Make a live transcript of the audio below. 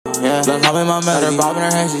yeah. Look, I'm in my melody, bobbing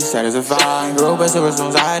her head, she satisfied. Grew up with silver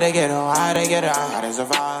spoons, I had to get her, I had to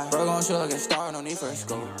survive. Bro, gon' shoot like a star, no need for a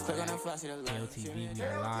scope. Click on the flash, see the light. KOTV, we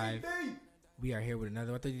are live. We are here with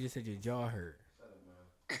another. I thought you just said your jaw hurt.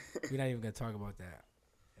 We're not even gonna talk about that.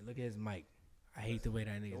 And look at his mic. I hate the way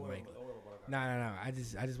that nigga's mic. No. I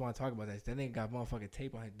just want to talk about that. That nigga got motherfucking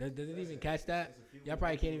tape on it. Does it even catch that? Y'all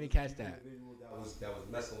probably can't even catch that. That was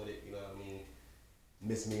messing with it. You know what I mean?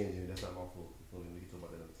 Mismanaging. That's not my fault. You feel me? We can talk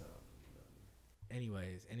about that another time. You know what I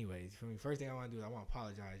mean? Anyways, you feel me? First thing I want to do is I want to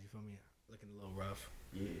apologize. You feel me? Looking a little rough.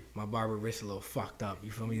 Yeah. My barber wrist a little fucked up.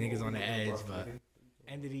 You feel me? Niggas on the edge, but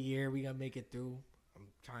end of the year we gonna make it through. I'm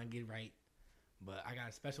trying to get right. But I got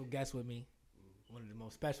a special guest with me. One of the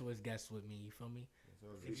most specialist guests with me. You feel me? I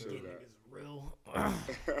appreciate that. Niggas real. I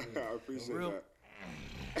appreciate that.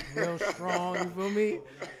 Real strong. You feel me?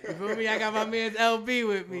 You feel me? I got my man's LB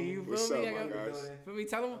with me. You feel What's me? up, my guys? Feel me?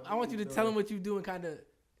 Tell him. I want you to tell him what you do and kind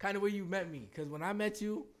of where you met me. Cause when I met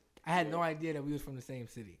you, I had no idea that we was from the same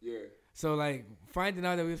city. Yeah. So like finding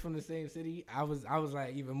out that we was from the same city, I was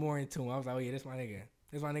like even more in tune. I was like, oh yeah, this my nigga.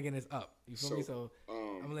 This my nigga and it's up. You feel me? So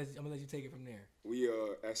I'm gonna let you take it from there. We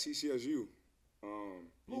at CCSU.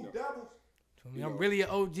 You know, I'm really an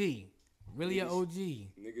OG. Really an OG.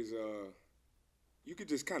 Niggas, you could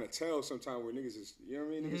just kind of tell sometimes where niggas is, you know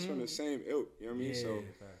what I mean? Niggas from the same ilk, you know what I mean? Yeah, so,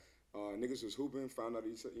 niggas was hooping, found out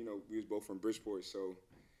each, you know, we was both from Bridgeport, so,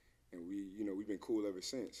 and we, you know, we've been cool ever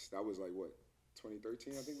since. That was like, what,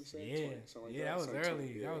 2013, I think we said? Yeah, 20, something like that was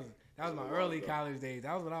early. Yeah. That was my early college days.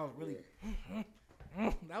 That was when I was really,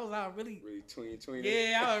 that was how I really 20.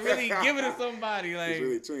 Yeah, I was really giving it to somebody. Like,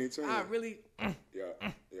 really 2020. I really, Yeah.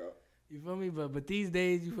 You feel me? But these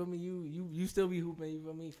days, you feel me? You still be hooping. You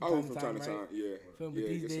feel me? I hoop from time to time. Right? Yeah. Feel me? But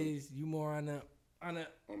these days, you more on the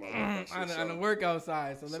my on the workout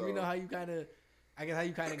side. So let me know how you kind of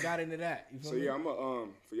got into that. You feel me? Yeah, I'm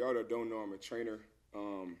for y'all that don't know, I'm a trainer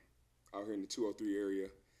out here in the 203 area.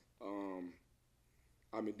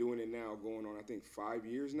 I've been doing it now, going on I think 5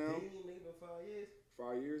 years now.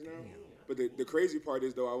 5 years now. Damn. But the crazy part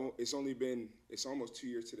is though, it's almost 2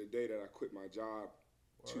 years to the day that I quit my job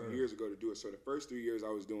 2 years ago to do it. So the first 3 years I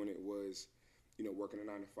was doing it was, you know, working a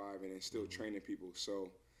 9 to 5 and then still training people. So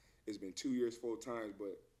it's been 2 years full time,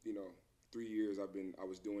 but you know, 3 years I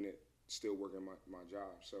was doing it, still working my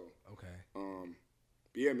job. So okay.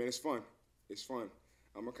 But yeah, man, it's fun. It's fun.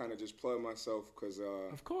 I'm gonna kind of just plug myself because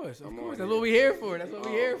of course. That's what we here for.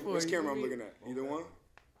 Which camera I'm looking at? Either one?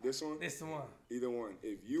 This one? This one. Either one.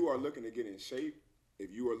 If you are looking to get in shape,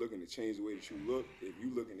 if you are looking to change the way that you look, if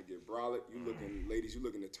you looking to get brolic, ladies, you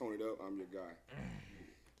looking to tone it up, I'm your guy.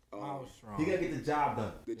 Strong. He gotta get the job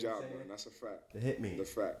done. The job done. That's a fact. The hit me. The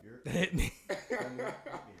fact. Hit me.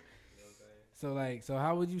 So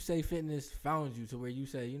how would you say fitness found you to where you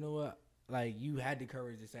say, you know what, like you had the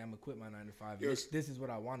courage to say I'm gonna quit my 9 to 5. This is what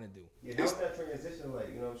I want to do. Yeah, how's that transition like?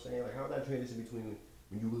 You know what I'm saying? Like how's that transition between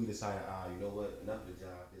when you really decided, you know what, enough of the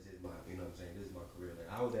job. This is my, you know what I'm saying? This is my career. Like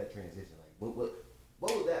how was that transition? Like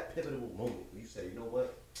what was that pivotal moment where you say, you know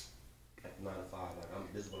what, at 9 to 5,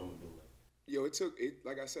 like this is what I'm gonna do. Yo, it took it.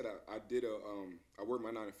 Like I said, I worked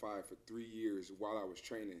my 9 to 5 for 3 years while I was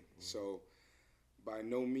training. So by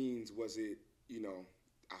no means was it, you know,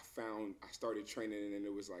 I started training and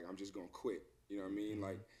it was like I'm just gonna quit. You know what I mean?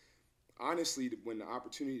 Like honestly, when the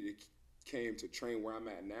opportunity came to train where I'm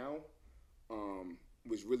at now,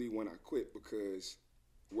 was really when I quit, because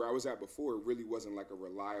where I was at before, it really wasn't like a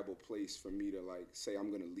reliable place for me to like say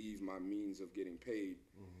I'm gonna leave my means of getting paid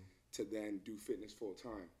to then do fitness full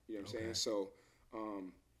time. You know what I'm saying? So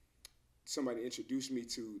somebody introduced me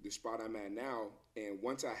to the spot I'm at now, and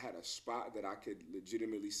once I had a spot that I could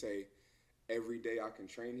legitimately say every day I can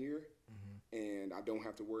train here and I don't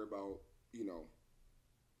have to worry about, you know,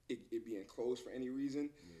 it being closed for any reason,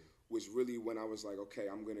 was really when I was like, okay,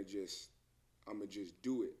 I'm gonna just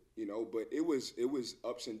do it, you know. But it was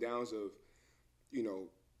ups and downs of, you know,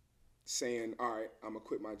 saying, all right, I'm gonna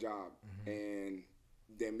quit my job, and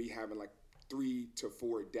then me having like 3 to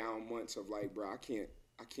 4 down months of like, bro, I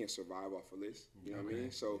can't survive off of this, you know what I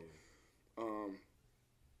mean? So,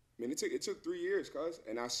 man, it took 3 years, cuz,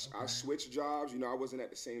 and I switched jobs. You know, I wasn't at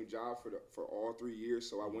the same job for all 3 years,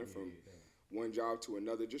 so I went from one job to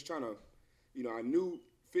another, just trying to, you know, I knew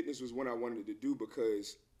fitness was what I wanted to do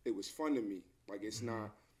because it was fun to me. Like it's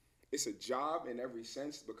a job in every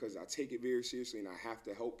sense because I take it very seriously and I have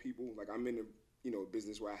to help people. Like I'm in a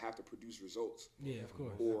business where I have to produce results. Yeah, of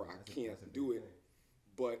course. Or I can't do it,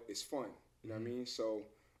 but it's fun. You know what I mean? So,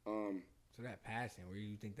 so that passion,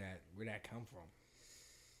 where that come from?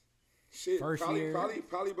 Shit, First probably, year,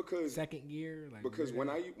 probably because second year, like because when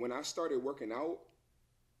I started working out,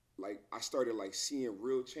 like I started like seeing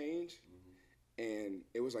real change, and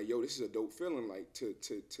it was like, yo, this is a dope feeling. Like to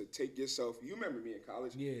take yourself. You remember me in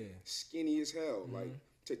college? Yeah. Skinny as hell. Like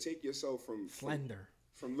to take yourself from Slender.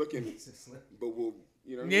 from looking, but we'll,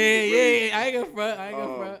 you know. What Yeah, I mean? Really, yeah. I ain't gonna front. I ain't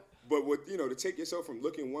gonna front. But with, you know, to take yourself from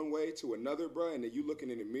looking one way to another, bro, and then you looking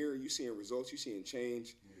in the mirror, you seeing results, you seeing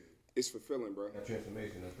change. It's fulfilling, bro. That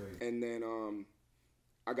transformation, that's crazy. And then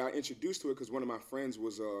I got introduced to it because one of my friends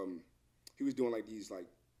was he was doing like these like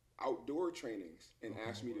outdoor trainings and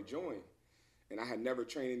asked me to join. And I had never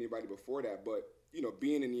trained anybody before that, but you know,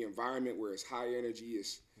 being in the environment where it's high energy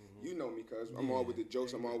is, you know me, cuz I'm all with the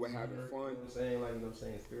jokes, I'm all with having fun. You know what I'm saying? Like, you know what I'm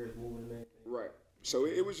saying? Spirits moving in there. Right. So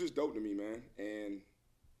it was just dope to me, man. And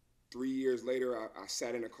 3 years later, I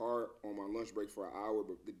sat in a car on my lunch break for an hour,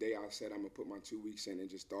 but the day I said I'm gonna put my 2 weeks in and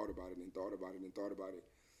just thought about it and thought about it and thought about it,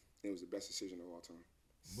 and it was the best decision of all time.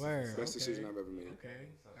 Word. Best decision I've ever made. Okay,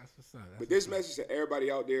 that's what's up. But this message to everybody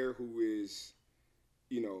out there who is,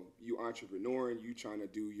 you know, you entrepreneur and you trying to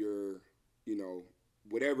do your, you know,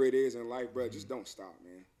 whatever it is in life, bro, just don't stop,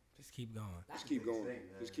 man. Just keep going. Just keep going.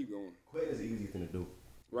 Just keep going. Quitting is the easiest thing to do.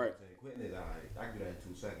 Right. You know quitting is, all right, I can do that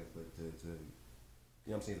in 2 seconds, but to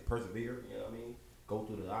you know what I'm saying, to persevere, you know what I mean? Go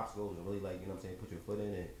through the obstacles and really, like, you know what I'm saying, put your foot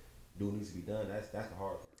in and do what needs to be done. That's the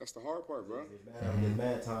hard part. That's the hard part, bro. There's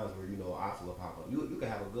mad times where, you know, obstacles pop up. You can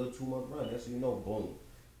have a good 2-month run. That's, you know, boom.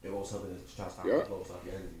 There goes something that's trying to stop your flow, stop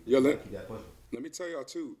your energy. Yeah, keep that pushing. Let me tell y'all,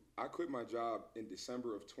 too, I quit my job in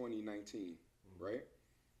December of 2019, right?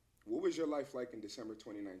 What was your life like in December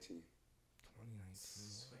 2019? 2019.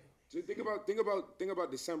 Just think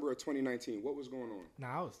about December of 2019. What was going on?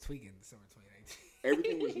 Nah, I was tweaking December 2019.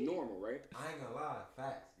 Everything was normal, right? I ain't gonna lie.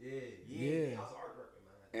 Facts. Yeah. Yeah. I was hard working,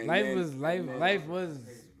 man. And Life was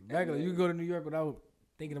regular. You could go to New York without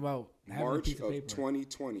thinking about having a March piece of of paper.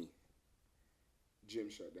 2020, gym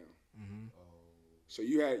shut down. Mm-hmm. So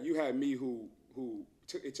you had me who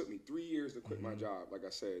it took me 3 years to quit my job, like I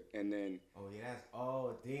said, and then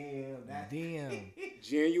Damn.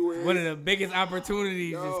 January, One of the biggest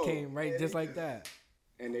opportunities Yo, just came right just like that.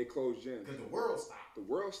 and they closed gym. Because the world stopped. The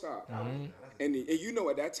world stopped. Mm-hmm. And you know,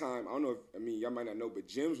 at that time, I don't know if, y'all might not know, but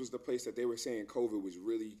gyms was the place that they were saying COVID was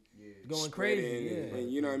really Going spreading crazy, yeah.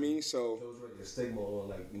 and you know what I mean? So, There was really a stigma on,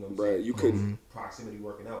 like, you know what I'm bruh, saying? you couldn't, Proximity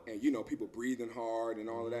working out. and you know, people breathing hard and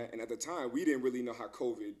all of that. And at the time, we didn't really know how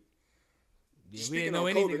COVID. Yeah, we Speaking didn't know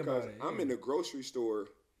of anything COVID, about 'cause it. I'm in the grocery store,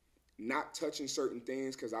 not touching certain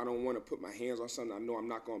things because I don't want to put my hands on something I know I'm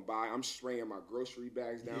not gonna buy. I'm spraying my grocery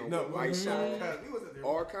bags down with Lysol,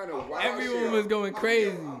 all kind of wild Everyone shit. was going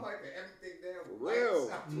crazy. I'm like everything down. For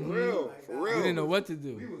real. We didn't know what to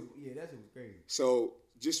do. That shit was crazy. So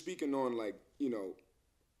just speaking on, like, you know,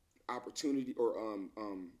 opportunity or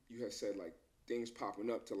you had said like things popping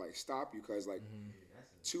up to like stop you because like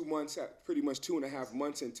 2 months, pretty much 2.5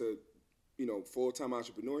 months into, you know, full-time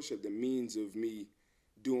entrepreneurship, the means of me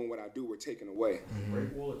doing what I do were taken away.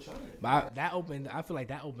 Great Wall of China. But I feel like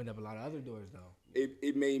that opened up a lot of other doors though.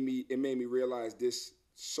 It made me realize this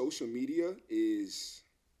social media is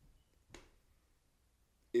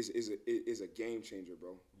a game changer,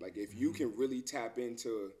 bro. Like if you can really tap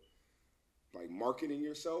into like marketing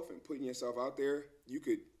yourself and putting yourself out there,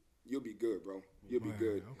 you'll be good, bro. You'll be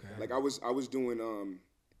good. Okay. Like I was doing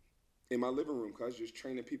in my living room, cause just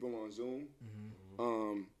training people on Zoom,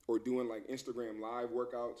 or doing like Instagram live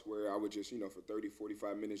workouts where I would just, you know, for 30,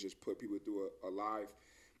 45 minutes just put people through a live,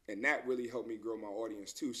 and that really helped me grow my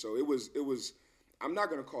audience too. So it was. I'm not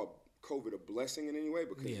gonna call COVID a blessing in any way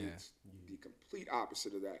because it's the complete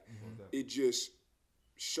opposite of that. It just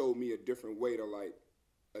showed me a different way to like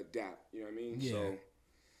adapt. You know what I mean? Yeah. So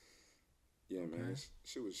yeah, man,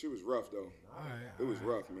 she was rough though. It was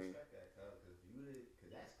rough, man.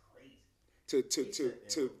 To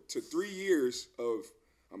 3 years of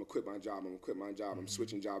I'm gonna quit my job, I'm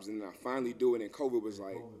switching jobs, and then I finally do it, and COVID was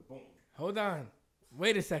like, Hold on.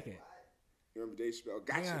 Wait a second. you remember Dave Chappelle,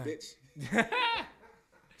 gotcha, Hang on. bitch.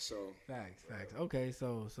 So Facts. Okay,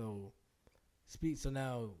 so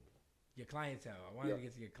now your clientele. I wanted to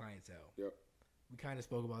get to your clientele. Yep. We kind of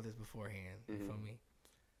spoke about this beforehand. You feel me?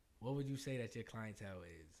 What would you say that your clientele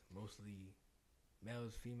is? Mostly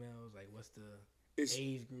males, females? Like, what's the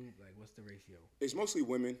age group? Like, what's the ratio? it's mostly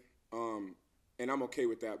women, and I'm okay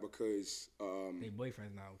with that because Their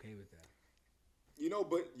boyfriend's not okay with that. you know,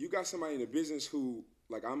 but you got somebody in the business who,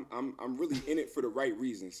 like, I'm really in it for the right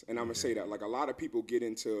reasons, and I'm gonna say that. Like, a lot of people get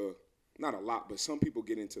into, not a lot, but some people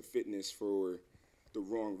get into fitness for the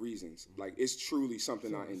wrong reasons. Like, it's truly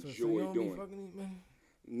something I enjoy so you don't doing. Be fucking these men?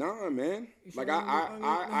 Nah, man. Like, sure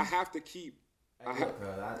I have to keep. I got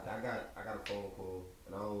a phone call,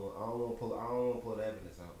 and I don't want to pull the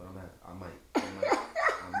evidence out, but I might.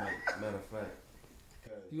 Matter of fact.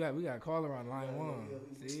 We got a caller on line 1.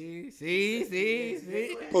 See.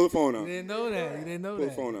 Pull the phone You out. didn't know that. Pull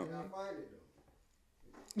the phone out.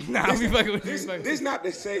 Nah, we fucking with you. This not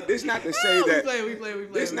to say that. We play.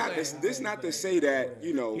 This not to say that,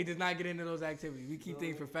 you know. He does not get into those activities. We keep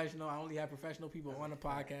things professional. I only have professional people on the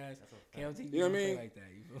podcast. KOTV, You know what I mean? Like that.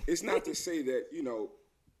 You feel? It's not to say that, you know,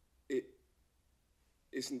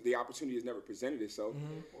 it's the opportunity has never presented itself.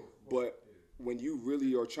 But when you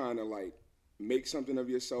really are trying to like make something of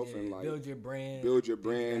yourself and like build your brand,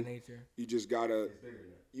 that nature. You just gotta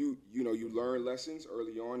you learn lessons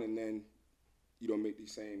early on, and then you don't make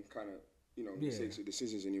these same kind of mistakes or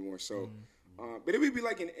decisions anymore. So, but it would be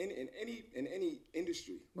like in any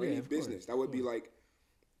industry or any business. That would be like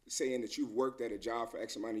saying that you've worked at a job for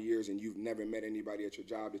X amount of years and you've never met anybody at your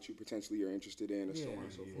job that you potentially are interested in, or so on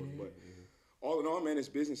and so forth. But all in all, man, it's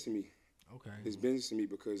business to me. Okay, it's business to me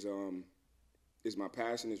because it's my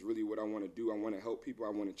passion. It's really what I want to do. I want to help people. I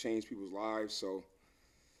want to change people's lives. So,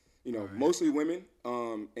 mostly women.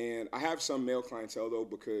 And I have some male clientele though,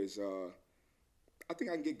 because I think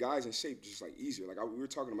I can get guys in shape just like easier. Like we were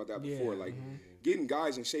talking about that before. Like getting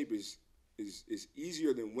guys in shape is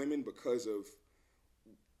easier than women because of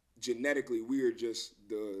genetically we are just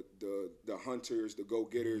the hunters, the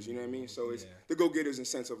go-getters. You know what I mean? So it's the go-getters in the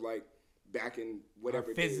sense of like back in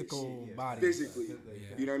whatever physical body, physically.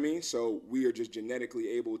 You know what I mean? So we are just genetically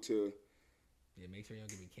able to. Yeah, make sure you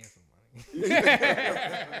don't give me cancer money.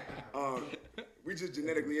 We just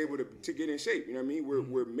genetically able to get in shape. You know what I mean?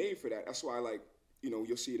 We're made for that. That's why like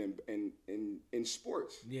you'll see it in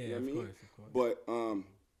sports. Yeah, you know what I mean? Of course. But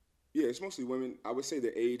yeah, it's mostly women. I would say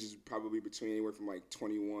the age is probably between anywhere from like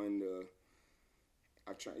 21 to.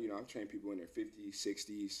 I've trained people in their 50s,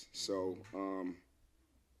 60s. So.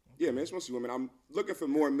 Yeah, man, it's mostly women. I'm looking for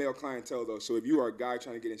more male clientele though. So if you are a guy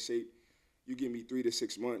trying to get in shape, you give me 3 to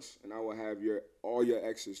 6 months, and I will have all your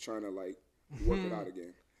exes trying to like work it out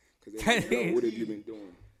again. Because what have you been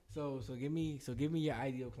doing? So give me your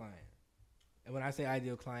ideal client. And when I say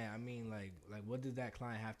ideal client, I mean like what does that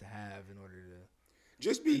client have to have in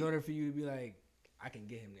order for you to be like, I can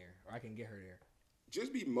get him there or I can get her there?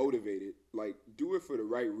 Just be motivated. Like do it for the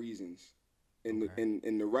right reasons, and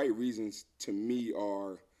the right reasons to me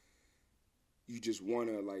are. You just want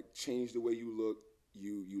to like change the way you look.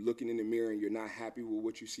 You looking in the mirror and you're not happy with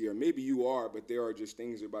what you see, or maybe you are, but there are just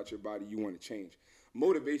things about your body you want to change.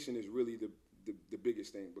 Motivation is really the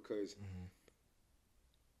biggest thing because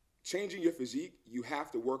changing your physique, you have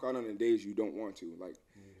to work out on the days you don't want to. Like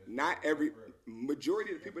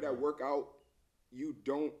majority of the people that work out, you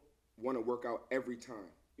don't want to work out every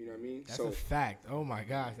time. You know what I mean? That's a fact. Oh my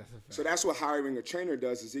gosh, that's a fact. So that's what hiring a trainer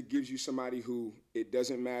does, is it gives you somebody who it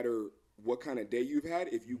doesn't matter what kind of day you've had.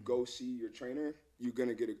 If you go see your trainer, you're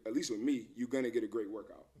gonna get at least with me, you're gonna get a great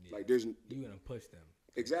workout. Yeah. Like you're gonna push them.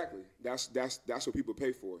 Exactly. That's what people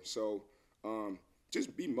pay for. So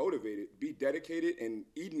just be motivated, be dedicated, and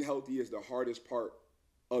eating healthy is the hardest part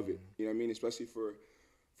of it. You know what I mean? Especially for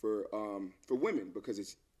women, because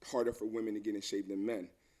it's harder for women to get in shape than men.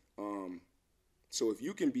 So if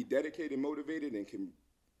you can be dedicated, motivated, and can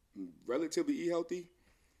relatively eat healthy,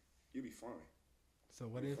 you'll be fine. So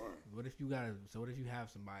what if you have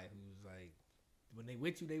somebody who's like, when they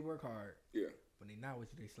with you they work hard. Yeah. When they not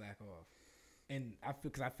with you they slack off. And I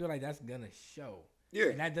feel like that's gonna show. Yeah.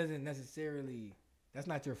 And that doesn't necessarily. That's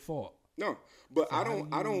not your fault. No, but so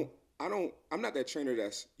I'm not that trainer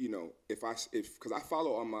that's because I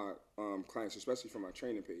follow all my clients, especially from my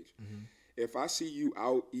training page. Mm-hmm. If I see you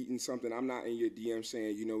out eating something, I'm not in your DM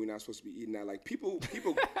saying, we're not supposed to be eating that. Like people. That's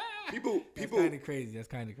kind of crazy.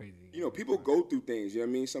 People go through things. You know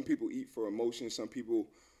what I mean? Some people eat for emotion. Some people,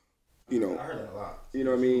 I heard that a lot. You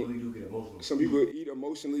know what I mean? Really do get emotional. Some people eat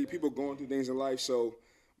emotionally. People going through things in life. So,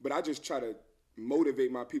 but I just try to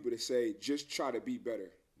motivate my people to say, just try to be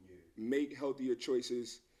better. Yeah. Make healthier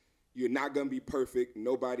choices. You're not gonna be perfect.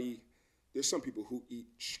 There's some people who eat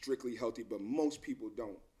strictly healthy, but most people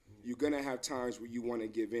don't. You're gonna have times where you want to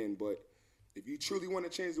give in, but if you truly want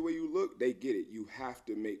to change the way you look, they get it. You have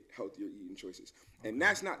to make healthier eating choices. Okay. And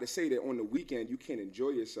that's not to say that on the weekend you can't enjoy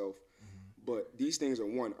yourself, but these things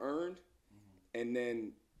are earned, and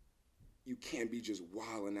then you can't be just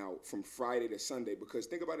wilding out from Friday to Sunday, because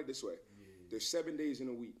think about it this way. There's 7 days in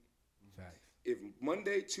a week. Facts. If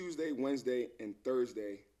Monday, Tuesday, Wednesday, and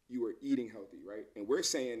Thursday you are eating healthy, right? And we're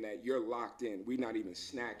saying that you're locked in. We're not even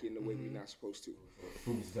snacking the way we're not supposed to.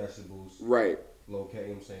 Fruits, vegetables. Right. Low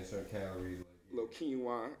certain calories. Low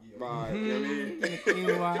quinoa. You know what I mean?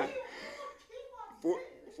 Quinoa.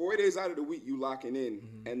 4 days out of the week you locking in,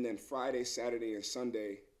 and then Friday, Saturday, and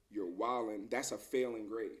Sunday you're wilding, that's a failing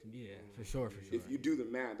grade. Yeah, for sure. If you do the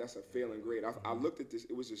math, that's a failing grade. I looked at this.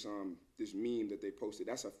 It was this meme that they posted.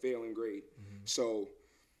 That's a failing grade. So,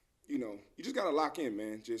 you know, you just gotta lock in,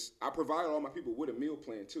 man. I provide all my people with a meal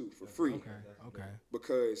plan too for free. Okay.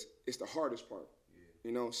 Because it's the hardest part.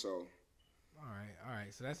 You know, so. All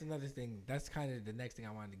right. So that's another thing. That's kind of the next thing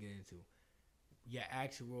I wanted to get into. Your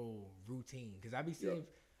actual routine, because I be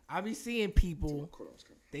seeing people.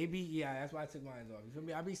 They be that's why I took mine off. You feel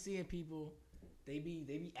me? I be seeing people. They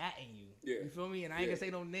be atting you. Yeah. You feel me? And I ain't gonna say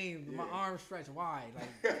no names, but my arms stretch wide.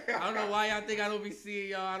 Like I don't know why y'all think I don't be seeing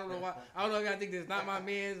y'all. I don't know why. I don't know if y'all think this not my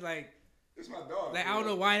man's. Like it's my dog. Like I don't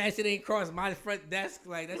know why that shit ain't crossed my front desk.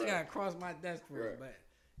 Like that shit gotta cross my desk first. But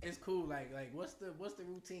it's cool. Like what's the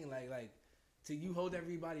routine? Like to you hold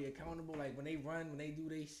everybody accountable. Like when they run, when they do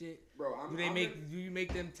they shit. Bro, do you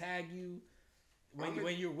make them tag you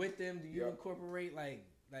when you're with them? Do you incorporate like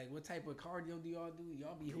what type of cardio do y'all do?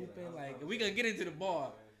 Y'all be hooping? Like we gonna get into the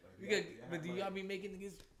bar. But do y'all be making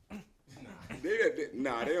niggas?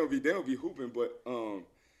 They don't be hooping, but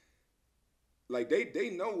like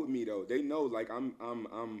they know with me though. They know like I'm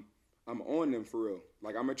on them for real.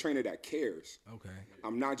 Like I'm a trainer that cares. Okay.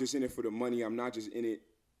 I'm not just in it for the money. I'm not just in it,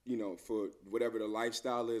 you know, for whatever the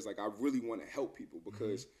lifestyle is. Like I really want to help people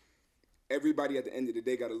because everybody at the end of the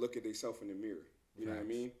day got to look at themselves in the mirror. You know what I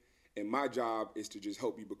mean? And my job is to just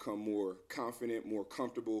help you become more confident, more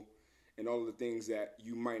comfortable, and all of the things that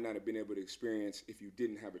you might not have been able to experience if you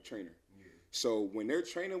didn't have a trainer. Yeah. So when they're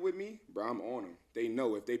training with me, bro, I'm on them. They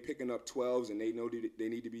know if they picking up 12s and they know they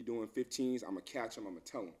need to be doing 15s, I'm going to catch them, I'm going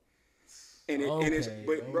to tell them.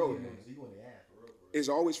 It's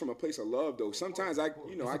always from a place of love, though. Sometimes I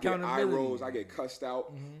get eye rolls, I get cussed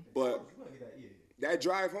out, but that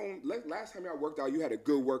drive home, last time y'all worked out, you had a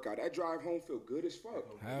good workout. That drive home feel good as fuck.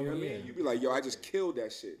 You know what I mean? You be like, yo, I just killed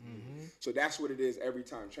that shit. So that's what it is every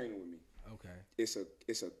time training with me. Okay. It's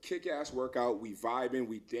a kick-ass workout. We vibing,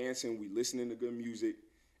 we dancing, we listening to good music.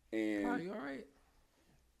 And you all right?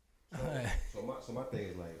 So my thing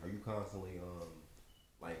is like, are you constantly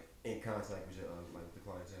like in contact with your like with the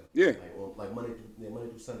clientele? Yeah. Like Monday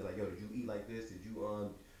through Sunday, like yo, did you eat like this? Did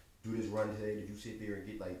you do this run today? Did you sit there and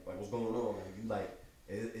get like what's going on? Like you like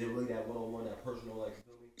is it really that one-on-one, that personal like? You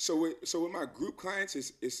feel me? So with my group clients,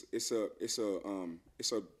 it's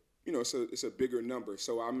a bigger number.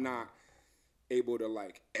 So I'm not able to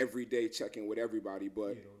like every day check in with everybody,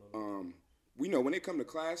 but we know when they come to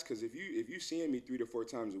class, because if you seeing me 3 to 4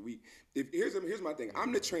 times a week, here's my thing.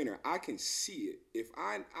 I'm the trainer. I can see it. If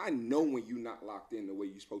I know when you're not locked in the way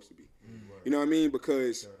you're supposed to be. You know what I mean?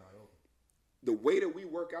 Because the way that we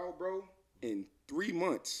work out, bro, in 3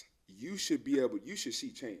 months, you should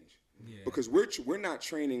see change. Yeah. Because we're not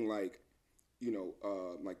training like, you know,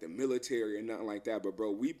 like the military or nothing like that. But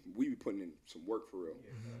bro, we be putting in some work for real.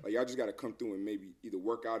 Like y'all just gotta come through and maybe either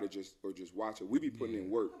work out or just watch it. We be putting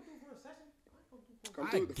in work. Come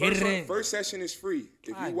through. The first session is free. If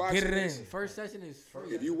you watching this, first session is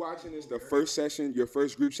free. If you watching this, the first session, your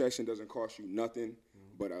first group session doesn't cost you nothing.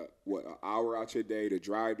 But an hour out your day to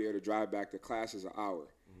drive there, to drive back. The class is an hour.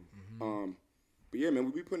 But yeah, man,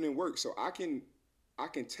 we be putting in work, so I can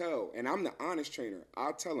tell, and I'm the honest trainer.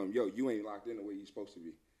 I'll tell them, yo, you ain't locked in the way you're supposed to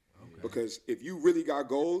be. Okay. Because if you really got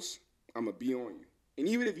goals, I'm gonna be on you. And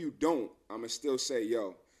even if you don't, I'm gonna still say,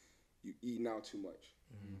 yo, you eating out too much.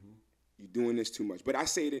 You doing this too much. But I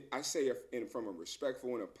say it from a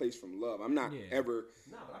respectful and a place from love. I'm not ever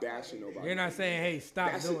bashing nobody. You're not saying, hey,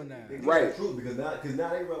 stop doing that. Right. True, because now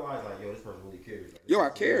they realize like, yo, this person really cares. Like, yo,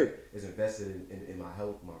 I care. It's invested in my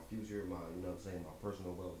health, my future, my, you know what I'm saying, my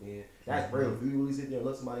personal well-being. That's real. If you really sit there and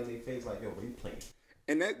look somebody in their face like, yo, bro, you playing.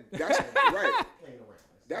 And that's right.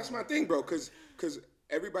 That's my thing, bro, because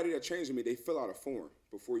everybody that trains with me, they fill out a form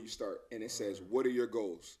before you start, and it says, what are your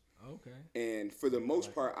goals? Okay. And for the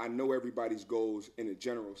most part, I know everybody's goals in a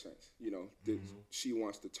general sense. You know, she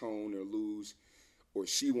wants to tone or lose, or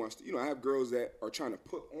she wants to, you know, I have girls that are trying to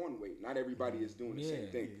put on weight. Not everybody is doing the same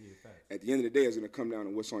thing. At the end of the day, it's going to come down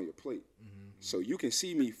to what's on your plate. So you can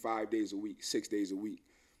see me 5 days a week, 6 days a week.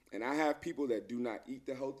 And I have people that do not eat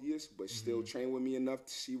the healthiest, but still train with me enough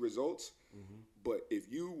to see results. But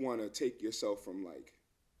if you want to take yourself from like,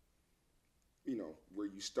 you know, where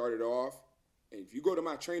you started off, and if you go to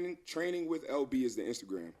my training with LB is the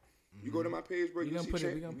Instagram. You go to my page, bro. We're gonna put it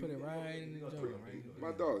right in the joint, right?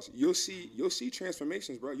 My dogs. You'll see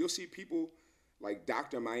transformations, bro. You'll see people like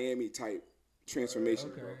Dr. Miami type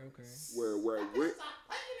transformations, bro. Okay. Where we're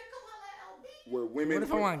where women. What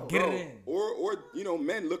if I want to get it in? Or you know,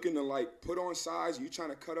 men looking to like put on size. You trying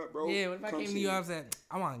to cut up, bro? Yeah. What if I came to you? I said,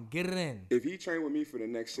 I want to get it in. If he trained with me for the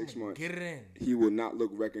next 6 months, Get it in. he will not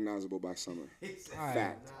look recognizable by summer. All right.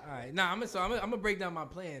 Fact. All right. Nah, I'm gonna break down my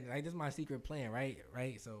plan. Like this is my secret plan, right?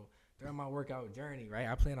 Right. So during my workout journey, right,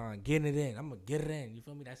 I plan on getting it in. I'm gonna get it in. You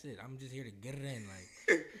feel me? That's it. I'm just here to get it in. Like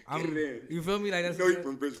Get it in. You feel me? Like that's. You know you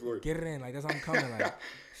from Bridgeport. Get it in. Like that's how I'm coming. Like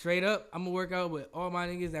straight up, I'm gonna work out with all my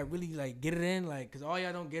niggas that really like get it in. Like, cause all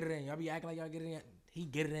y'all don't get it in. Y'all be acting like y'all get it in. He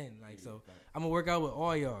get it in. Like so, I'm gonna work out with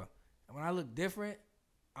all y'all. And when I look different,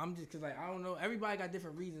 I'm just cause like I don't know. Everybody got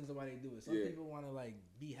different reasons of why they do it. Some people want to like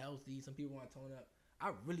be healthy. Some people want to tone up.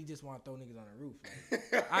 I really just want to throw niggas on the roof.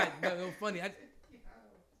 Like, no, funny.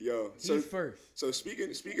 Yo, He's first. So speaking,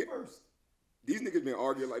 these niggas been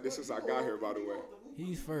arguing like this since I got here. By the way,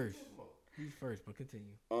 He's first. But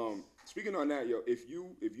continue. Speaking on that, yo, if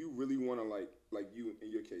you really want to like you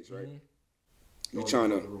in your case, right? Mm-hmm. You trying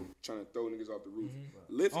to throw niggas off the roof.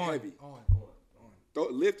 Lift heavy.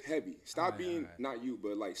 Lift heavy. Stop being not you,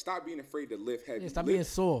 but like stop being afraid to lift heavy. Yeah, stop being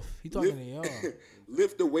soft. He talking to y'all.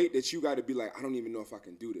 Lift the weight that you got to be like, I don't even know if I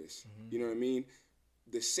can do this. You know what I mean?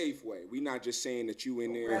 The safe way. We not just saying that you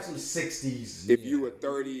in there. Grab some 60s. If you a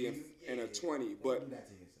 30 and a 20, but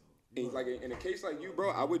like in a case like you, bro,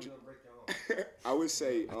 I would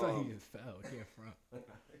say I thought he just fell. Can't front.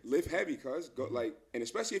 lift heavy, cuz go like, and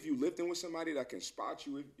especially if you lifting with somebody that can spot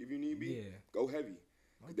you if you need be. Go heavy.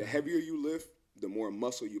 Okay. The heavier you lift, the more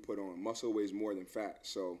muscle you put on. Muscle weighs more than fat,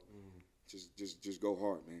 so just go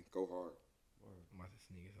hard, man. Go hard. I'm about to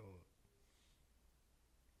sneak his hold.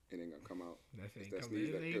 It ain't gonna come out. That shit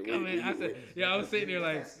ain't coming. I said, I was sitting there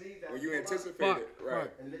like, when you anticipate it,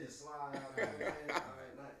 right? And then just slide out. Crazy.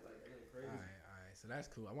 All right. So that's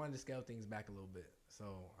cool. I wanted to scale things back a little bit.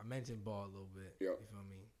 So I mentioned ball a little bit. Yep. You feel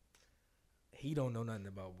me? He don't know nothing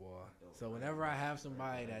about ball. So whenever I have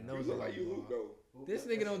somebody that knows You look about like you ball, hoop though. this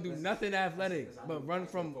nigga don't do nothing athletic but run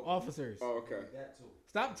from officers. Oh, okay.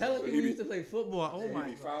 Stop telling me he used to play football. Oh my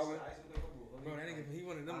He be god. fouling. Bro, that nigga, he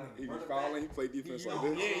one of them He niggas. be fouling. He play defense like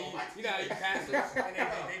this. You know how you pass it.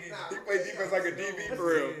 He play defense like a DB for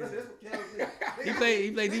real. He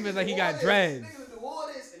play defense like he got dreads. Niggas do all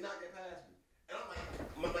this and not get past me. And I'm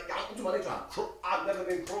like, I've never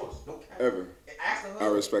been crossed. Don't count. Ever. I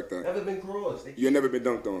respect that. Never been crossed. You ain't never been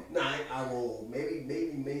dunked on. Nah, I will. Maybe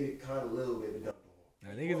made it kind of a little bit, but dunked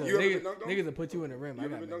on. Nah, niggas will put you in the rim. I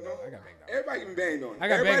got banged on. Everybody been banged on. I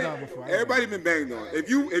got banged on before. Everybody been banged on. If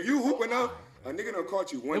you hooping up, a nigga done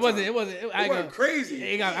caught you one time. It wasn't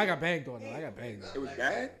crazy. I got banged on though. I got banged on. It was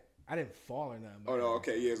bad? I didn't fall or nothing. Oh no,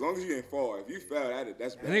 okay, yeah. As long as you didn't fall. If you fell,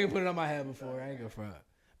 that's bad. The nigga put it on my head before. I ain't gonna front.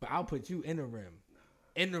 But I'll put you in the rim.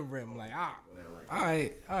 In the rim, like all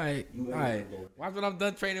right. Watch when I'm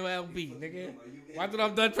done training with LB, nigga. Watch when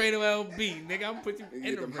I'm done training with LB, nigga. I'm gonna put you And in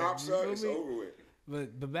get the them rim. hops You up, feel it's me? over with.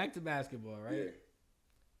 But back to basketball, right? Yeah.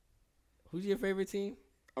 Who's your favorite team?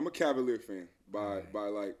 I'm a Cavalier fan by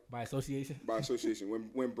association. By association.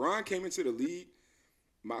 When Bron came into the league,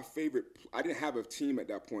 my favorite. I didn't have a team at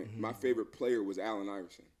that point. My favorite player was Allen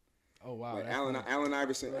Iverson. Oh wow. Like Allen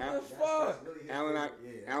Iverson.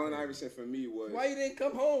 Allen Iverson for me was. Why you didn't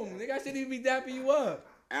come home? Nigga, I shouldn't even be dapping you up.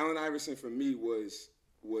 Allen Iverson for me was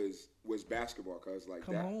basketball, cause like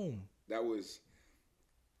Come home. That was.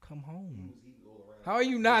 Come home. How are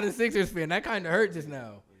you not a Sixers fan? That kind of hurt just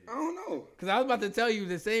now. I don't know. Cause I was about to tell you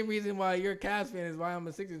the same reason why you're a Cavs fan is why I'm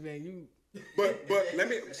a Sixers fan. But let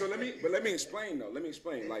me explain though. Let me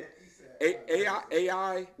explain. Like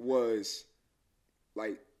AI was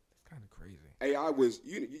like. It's kind of crazy. AI was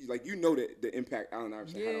you know that the impact Allen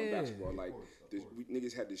Iverson had on basketball. Like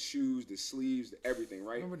niggas had the shoes, the sleeves, the everything,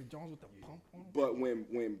 right? Remember the Jones with the pump on? But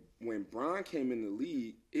when Bron came in the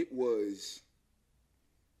league, it was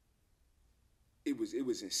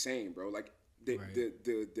insane, bro. Like the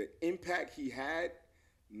impact he had,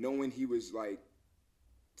 knowing he was like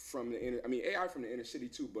from the inner. I mean, AI from the inner city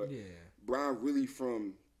too, but Bron really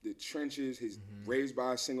from the trenches. His raised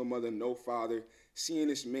by a single mother, no father. Seeing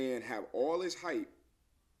this man have all his hype,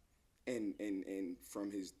 and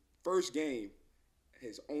from his first game,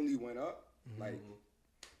 his only went up. Like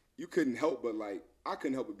you couldn't help but like I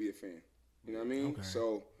couldn't help but be a fan. You know what I mean? Okay.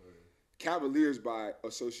 So Cavaliers by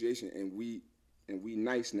association, and we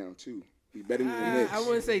nice now too. We better than the Knicks. I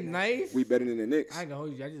wouldn't say nice. We better than the Knicks. I ain't gonna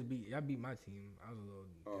hold you. I beat my team. I was a little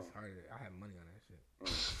disheartened. I had money on that shit.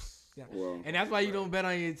 Yeah. Well, and that's why you don't bet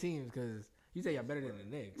on your teams, because you say y'all better than the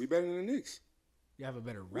Knicks. We better than the Knicks. You have a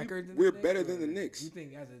better record than we're the Knicks? Better than the Knicks. You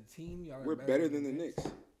think as a team y'all we're better than the Knicks?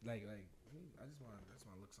 Like I just want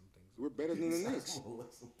to look some things. We're better than the Knicks. Yeah,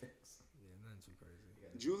 nothing too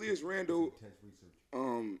crazy. Julius Randle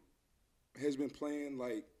has been playing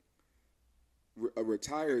like a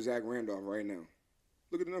retired Zach Randolph right now.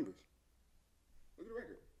 Look at the numbers. Look at the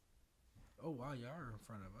record. Oh, wow, y'all are in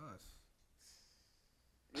front of us.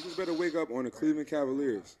 Niggas better wake up on the Cleveland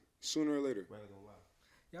Cavaliers sooner or later.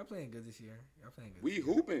 Y'all playing good this year. Y'all playing good. We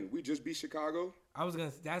hooping. We just beat Chicago. I was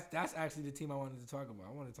gonna. That's actually the team I wanted to talk about.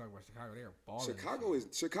 I wanted to talk about Chicago. They are balling.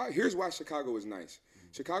 Chicago. Here's why Chicago is nice.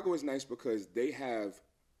 Chicago is nice because they have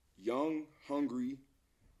young, hungry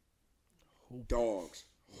dogs,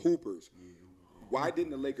 hoopers. Why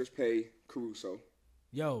didn't the Lakers pay Caruso?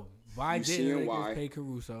 Yo, why didn't the Lakers pay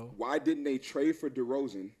Caruso? Why didn't they trade for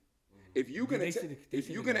DeRozan? If you're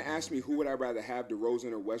gonna ask me who would I rather have,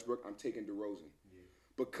 DeRozan or Westbrook, I'm taking DeRozan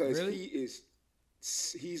because he's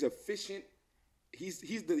efficient.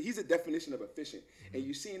 He's a definition of efficient, and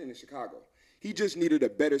you see it in Chicago. He just needed a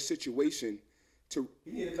better situation to.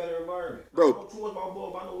 He needed a better environment, bro.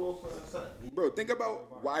 Bro, think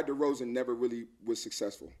about why DeRozan never really was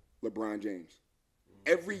successful. LeBron James.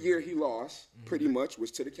 Every year he lost, pretty much, was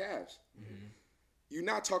to the Cavs. You're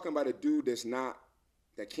not talking about a dude that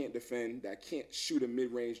can't defend, that can't shoot a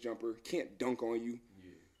mid-range jumper, can't dunk on you.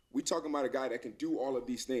 We talking about a guy that can do all of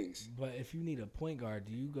these things. But if you need a point guard,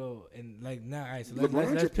 do you go and like now? All right, so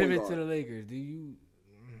LeBron's let's pivot guard. to the Lakers. Do you?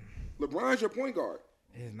 LeBron's your point guard.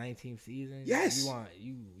 His 19th season. Yes.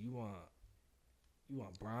 You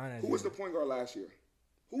want Bron? Who was the point guard last year?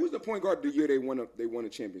 Who was the point guard the year they won a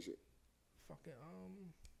championship? Fucking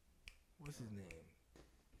what's his name?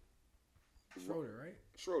 Schroeder, right?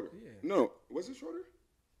 Schroeder. Yeah. No, was it Schroeder?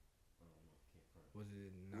 Was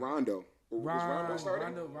it not? Rondo? Was Rondo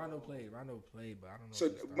starting? Rondo played, but I don't know. So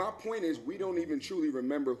if he started. my point is, we don't even truly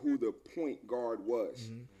remember who the point guard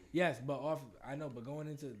was. Yes, but but going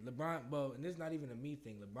into LeBron, and this is not even a me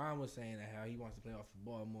thing. LeBron was saying that how he wants to play off the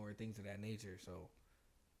ball more, things of that nature. So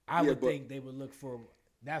I would think they would look for.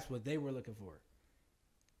 That's what they were looking for.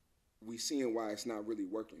 We seeing why it's not really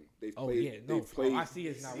working. I see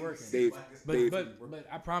it's not working. But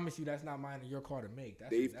I promise you, that's not mine or your call to make.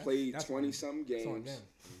 They've played 20-something games,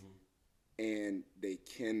 and they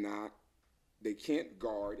can't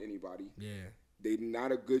guard anybody. Yeah, they're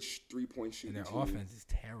not a good 3-point shooting and their team. offense is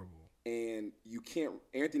terrible. And you can't.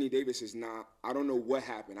 Anthony Davis is not. I don't know what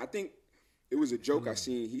happened. I think it was a joke I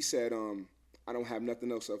seen. He said, "I don't have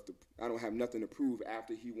nothing else I don't have nothing to prove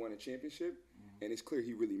after he won a championship." And it's clear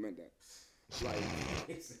he really meant that. Like,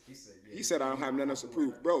 he said, I don't have nothing else to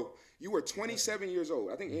prove. Bro, you were 27 years old.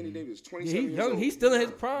 I think Anthony Davis is 27 years old. He's still in his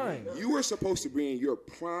prime. You were supposed to be in your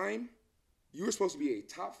prime. You were supposed to be a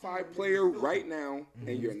top 5 player right now,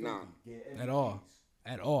 and you're not. At all.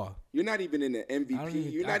 You're not even in the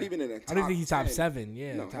MVP. You're not even in the top 10. I don't think he's top 7.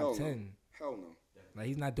 Yeah, no, top 10. Hell no. Like,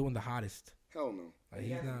 he's not doing the hottest. Hell no. Like,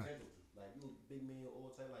 he's not. Big man all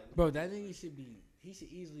time. Bro, that nigga he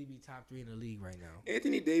should easily be top 3 in the league right now.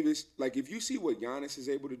 Anthony Davis, like if you see what Giannis is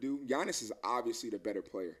able to do, Giannis is obviously the better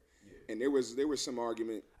player. Yeah. And there was some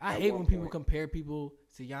argument. I hate when people compare people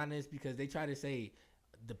to Giannis because they try to say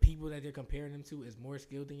the people that they're comparing him to is more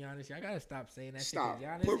skilled than Giannis. Y'all gotta stop saying that. Stop. Shit.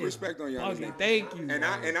 Giannis Put respect on Giannis. Okay, thank you. And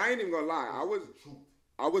I ain't even gonna lie.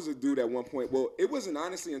 I was a dude at one point. Well, it wasn't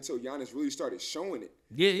honestly until Giannis really started showing it.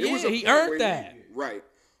 Yeah, he earned that. Right.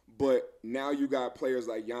 But now you got players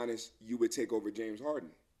like Giannis, you would take over James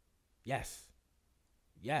Harden. Yes.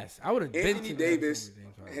 I would have been Anthony Davis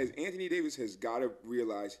has got to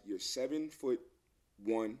realize you're 7'1"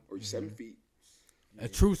 or you're 7 feet. A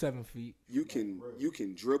true 7 feet. You can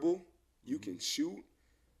dribble, you can shoot,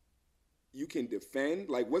 you can defend.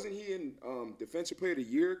 Like, wasn't he in Defensive Player of the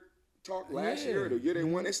Year talk last year or the year they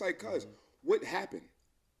won? It's like, cuz, what happened?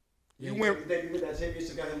 You went. That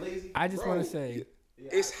championship got him lazy. I just want to say,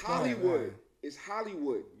 it's Hollywood. It's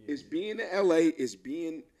Hollywood. It's being in LA. It's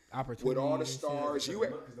being with all the stars. Because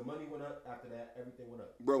the money went up. After that, everything went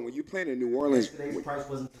up. Bro, when you playing in New Orleans, today's price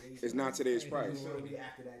wasn't today's. It's not today's price. It's going to be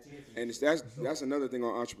after that championship. And that's another thing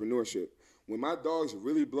on entrepreneurship. When my dogs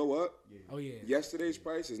really blow up, yesterday's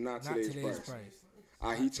price is not today's price.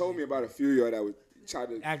 He told me about a few of y'all that would try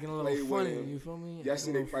to acting a play little funny. with him. You feel me?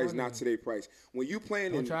 Yesterday's price, not today's price. When you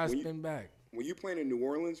playing Don't try to spin back. When you playing in New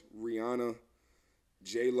Orleans, Rihanna,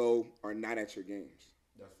 J-Lo are not at your games.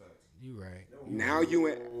 That's facts. You right. Now you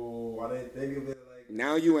in. I didn't think of it like.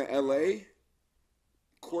 Now you in LA.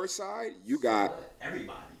 Courtside, you got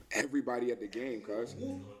everybody at the game, cuz.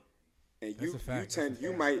 And you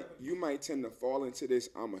might tend to fall into this.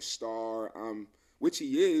 I'm a star. Which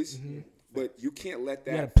he is, but you can't let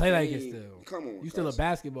that. You gotta play like it still. Come on, you still a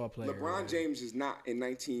basketball player. LeBron James is not in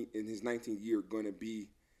his 19th year going to be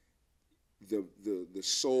the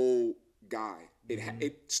sole guy.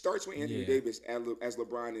 It starts with Anthony Davis as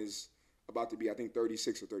LeBron is about to be, I think,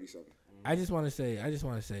 36 or 37. I just want to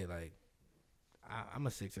say, like, I'm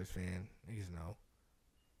a Sixers fan. Niggas know.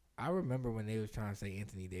 I remember when they was trying to say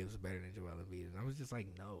Anthony Davis was better than Joel Embiid, and I was just like,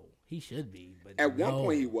 no, he should be. But at one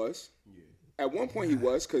point he was. Yeah. At one point he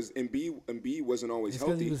was because Embiid wasn't always it's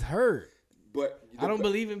healthy. Because he was hurt. But I don't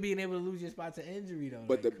believe in being able to lose your spot to injury though.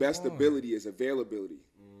 But like, the best ability is availability.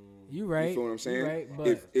 You right. You feel what I'm saying? You right.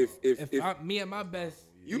 But if me at my best,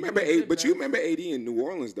 you remember AD in New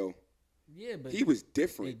Orleans though. Yeah, but he was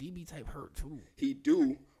different. DB type hurt too. He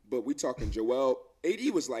do, but we talking Joel.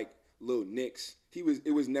 AD was like little Knicks.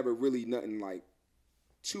 It was never really nothing like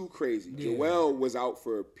too crazy. Yeah. Joel was out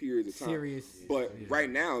for periods of time. Serious. But right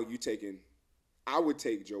now I would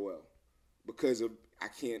take Joel because I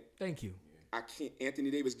can't. Thank you. I can't.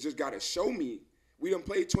 Anthony Davis just got to show me. We done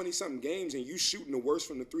played 20-something games and you shooting the worst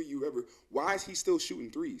from the three you ever. Why is he still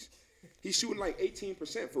shooting threes? He's shooting like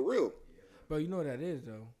 18% for real. Bro, you know what that is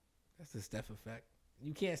though? That's the Steph effect.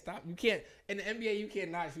 You can't stop. You can't in the NBA. You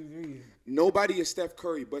can't not shoot threes. Nobody is Steph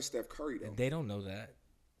Curry but Steph Curry though. They don't know that.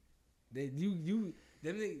 Like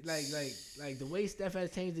the way Steph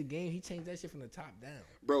has changed the game, he changed that shit from the top down.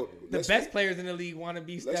 Bro, the best players in the league want to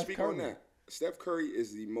be Steph Curry. Let's speak on that. Steph Curry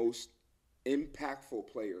is the most impactful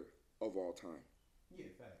player of all time. Yeah,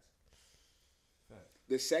 facts.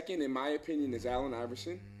 The second, in my opinion, is Allen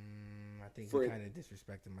Iverson. I think you're kind of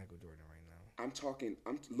disrespecting Michael Jordan right now.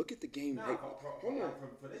 Look at the game right. Hold on.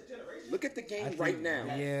 For this generation. Look at the game right now.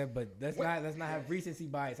 Yeah, but let's not have recency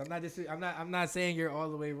bias. I'm not saying you're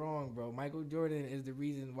all the way wrong, bro. Michael Jordan is the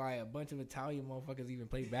reason why a bunch of Italian motherfuckers even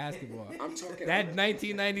play basketball. I'm talking that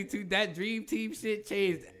 1992, that dream team shit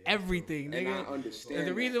changed everything, nigga. And I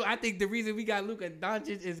understand. I think the reason we got Luka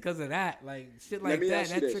Doncic is because of that. Like shit like that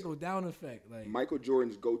trickle down effect. Like Michael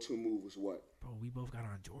Jordan's go-to move was what? Bro, we both got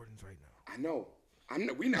on Jordans right now. I know.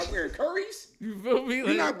 We not wearing Currys. You feel me?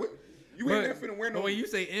 Like, you ain't finna wear no. But when you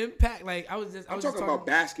say impact, like I'm talking about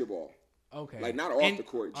basketball. Okay. Like not off the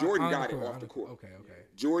court. Jordan got it off the court. Okay.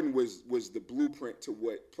 Jordan was the blueprint to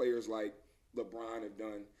what players like LeBron have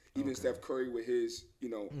done. Even Steph Curry with his,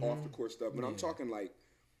 off the court stuff. But I'm talking like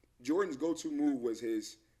Jordan's go-to move was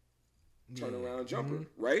his turnaround jumper,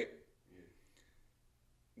 right? Yeah.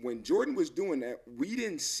 When Jordan was doing that, we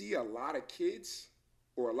didn't see a lot of kids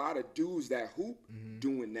or a lot of dudes that hoop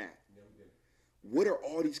doing that. What are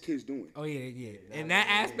all these kids doing? Oh yeah. In that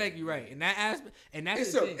aspect, you're right. In that aspect, and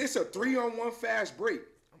that's it's a 3-on-1 fast break.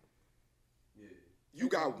 Yeah. You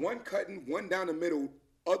got one cutting, one down the middle,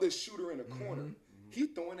 other shooter in the corner. He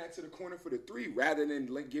throwing that to the corner for the three rather than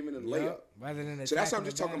giving a layup. Rather than so that's what I'm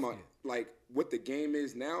just talking about. Like what the game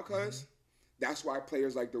is now, cuz that's why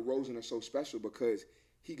players like DeRozan are so special because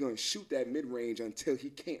he gonna shoot that mid range until he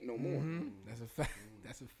can't no more. That's a fact.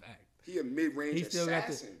 That's a fact. He a mid-range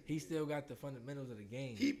assassin. He still got the fundamentals of the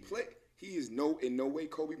game. He is in no way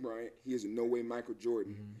Kobe Bryant. He is in no way Michael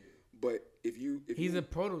Jordan. But he's a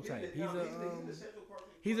prototype.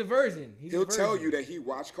 He's a version. He'll tell you that he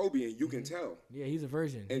watched Kobe, and you can tell. Yeah, he's a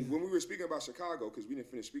version. And when we were speaking about Chicago, because we didn't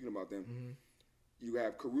finish speaking about them, you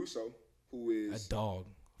have Caruso, who is a dog,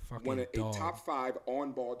 a top 5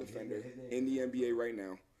 on-ball defender in the NBA right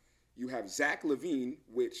now. You have Zach LaVine,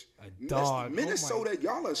 which Minnesota,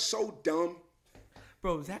 y'all are so dumb.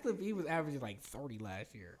 Bro, Zach LaVine was averaging like 30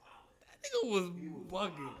 last year. That nigga was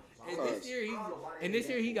bugging. And this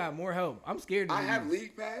year he got more help. I'm scared. I have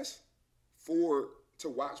League Pass to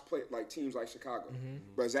watch play like teams like Chicago,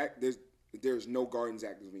 but there's no guarding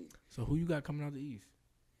Zach LaVine. So who you got coming out the East?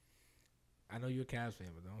 I know you're a Cavs fan,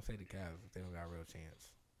 but don't say the Cavs if they don't got a real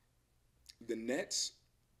chance. The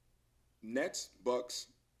Nets, Bucks.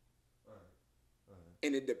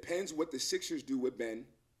 And it depends what the Sixers do with Ben,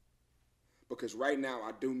 because right now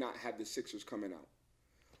I do not have the Sixers coming out.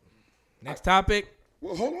 Next topic.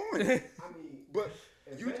 Well, hold on. But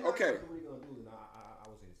you okay?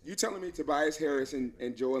 You telling me Tobias Harris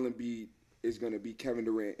and Joel Embiid is going to beat Kevin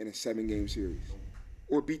Durant in a 7-game series,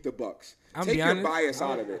 or beat the Bucks? Take your bias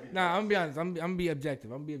out of it. Nah, I'm be honest. I'm gonna be objective.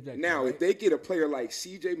 Now, if they get a player like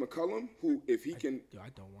C.J. McCollum, who if he can, I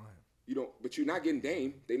don't want him. You don't, but you're not getting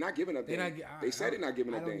Dame. They're not giving up Dame. They said they're not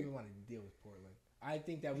giving up Dame. I don't even want to deal with Portland. I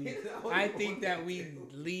think that we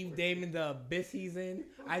leave Dame in the abyss he's in.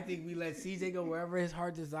 I think we let CJ go wherever his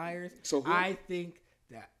heart desires. So I think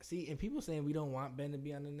that and people saying we don't want Ben to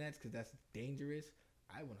be on the Nets because that's dangerous.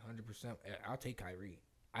 I 100%. I'll take Kyrie.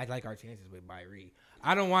 I like our chances with Kyrie.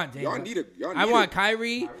 I don't want James. I want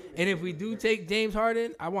Kyrie, and if we do take James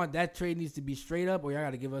Harden, I want that trade needs to be straight up, or y'all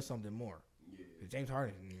got to give us something more. James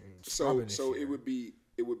Harden. So it would be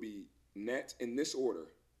Nets in this order: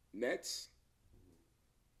 Nets,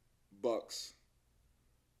 Bucks,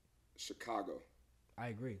 Chicago. I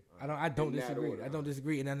agree. I don't In that disagree. order. I don't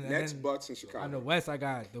disagree. And then Nets, Bucks, and Chicago. on the West, I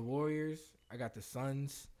got the Warriors. I got the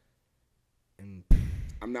Suns. And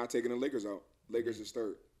I'm not taking the Lakers out. Lakers is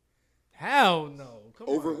third. hell no. Come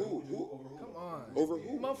Over on. who? Come on. Over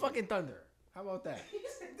who? Motherfucking Thunder. How about that?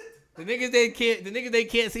 The niggas they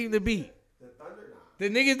can't seem to beat. The Thunder, nah. The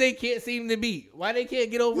niggas they can't seem to beat. Why they can't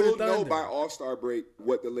get over We'll the Thunder? know by All-Star break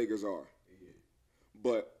what the Lakers are.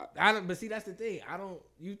 But I don't. But see, that's the thing. I don't.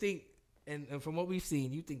 You think, and from what we've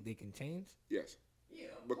seen, you think they can change? yes,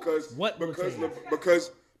 because What will because change?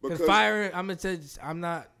 because Because firing, I'm gonna tell you, I'm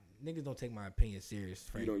not. Niggas don't take my opinion serious.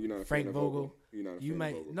 Frank. you're not a Frank fan of Vogel. You're not a You fan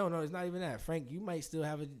might of Vogel. no, it's not even that. Frank, you might still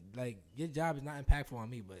have your job is not impactful on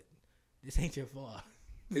me, but this ain't your fault.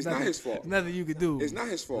 It's not his fault. There's nothing you could do. It's not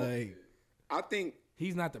his fault. Like, I think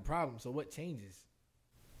he's not the problem. So what changes?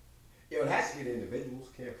 Yo, it has to be the individuals.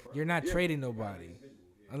 Can't front. You're not trading nobody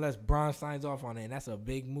unless Bron signs off on it, and that's a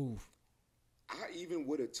big move. I even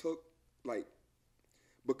would have took like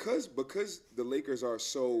because the Lakers are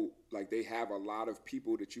so like they have a lot of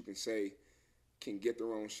people that you can say can get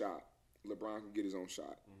their own shot. LeBron can get his own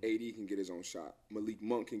shot. AD can get his own shot. Malik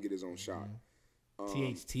Monk can get his own shot.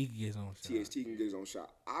 THT can get his own shot. THT can get his own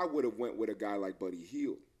shot. I would have went with a guy like Buddy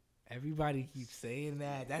Hield Everybody keeps saying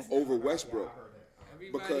that. That's over Westbrook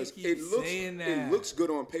everybody because keeps saying that. it looks good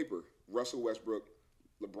on paper. Russell Westbrook,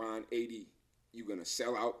 LeBron, AD, you're gonna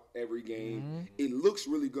sell out every game. It looks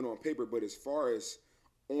really good on paper, but as far as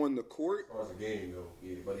on the court, As far as the game go,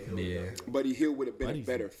 Buddy Hield. Yeah. Buddy Hield would have been Buddy's-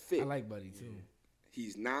 a better fit. I like Buddy too.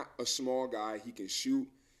 He's not a small guy. He can shoot.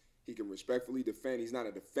 He can respectfully defend. He's not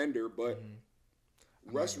a defender, but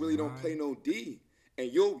Russ really don't play no D.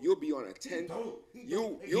 And you'll be on a 10. You'll be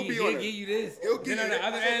on He'll a. give you this. He'll give Then on you the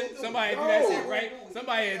other end, somebody do that shit right.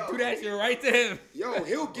 Somebody do that shit right to him. Yo,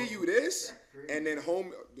 he'll give you this, and then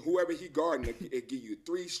whoever he guarding, it give you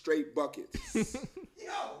 3 straight buckets.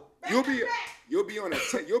 You'll be on a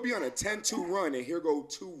 10-2 run, and here go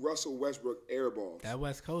 2 Russell Westbrook air balls. That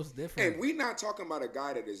West Coast different. And we not talking about a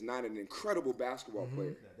guy that is not an incredible basketball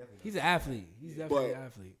player. He's an athlete. He's definitely But- an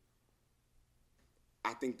athlete.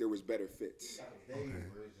 I think there was better fits.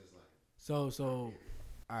 So, all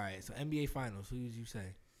right. So NBA Finals. Who would you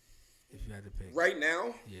say if you had to pick? Right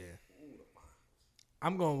now, Yeah.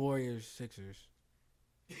 I'm going Warriors, Sixers.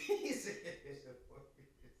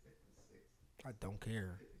 I don't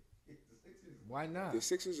care. Why not? the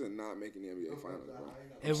Sixers are not making the NBA Finals,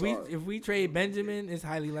 bro. If we trade Benjamin, it's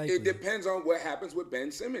highly likely. It depends on what happens with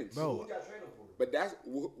Ben Simmons. Bro, But that's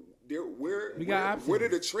where We got options. where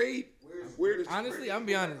did the trade? Where did honestly, I'm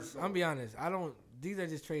be honest. I don't. These are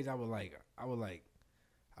just trades I would like. I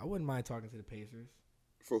wouldn't mind talking to the Pacers.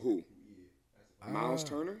 for who? Miles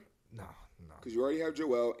Turner? No. Because you already have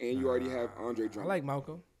Joel and you already have Andre I Drummond. like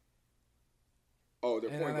Malcolm. Oh, they're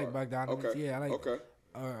And I point like guard. Bogdanovich. Okay. Yeah, I like. Okay.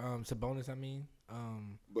 Sabonis. I mean.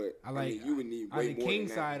 But I like. mean, you would need on way the more King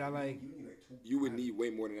than side, that. I like. You would need way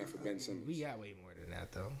more than that for Ben Simmons. We got way more than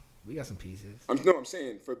that though. We got some pieces. I'm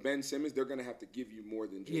saying for Ben Simmons, they're gonna have to give you more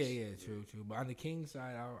than just. Yeah, true. But on the King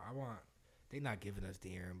side, I want. They not giving us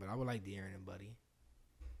De'Aaron, but I would like De'Aaron and Buddy.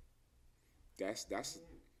 That's.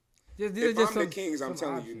 These If are I'm the Kings, I'm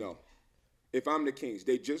telling you options. no. If I'm the Kings,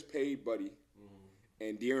 they just paid Buddy,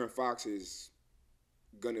 and De'Aaron Fox is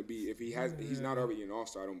gonna be he's not already an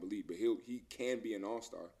All-Star, I don't believe, but he can be an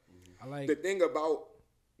All-Star. I like. The thing about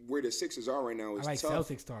where the Sixers are right now I is like tough.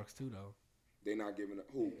 Celtics talks too, though. They're not giving up.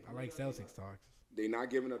 Who? I like Celtics talks. They're not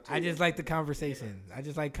giving up. I just like the conversation. I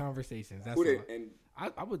just like conversations. That's Who they, all. and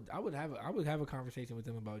I would have a conversation with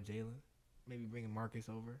them about Jalen. Maybe bringing Marcus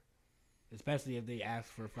over, especially if they ask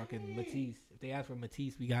for fucking Matisse. If they ask for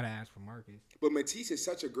Matisse, we gotta ask for Marcus. but Matisse is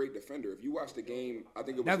such a great defender. If you watch the game, I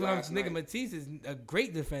think it was That's what I'm last saying. night. Matisse is a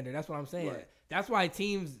great defender. That's what I'm saying. Right. That's why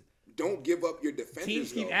teams Don't give up your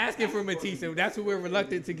defenders. keep though. asking for Matisse, and that's who we're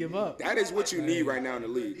reluctant to give up. That is what you need right now in the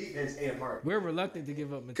league. Defense and heart. We're reluctant to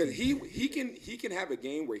give up Because Matisse. he can have a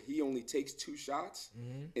game where he only takes 2 shots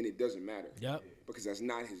and it doesn't matter. Yep. Because that's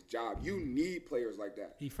not his job. You need players like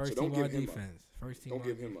that. He first so don't team on give him defense. First team Don't on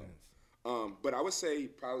give him up. defense. But I would say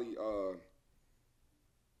probably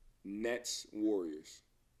Nets Warriors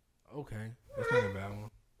Okay, that's not a bad one.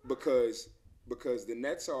 because the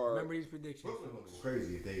Nets are. Remember these predictions. It's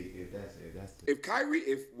crazy if that's If Kyrie,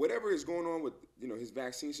 if whatever is going on with his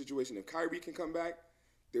vaccine situation, if Kyrie can come back,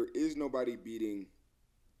 there is nobody beating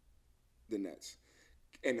the Nets,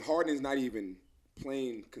 and Harden's not even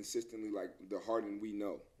playing consistently like the Harden we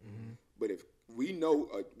know. But if we know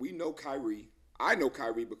Kyrie, I know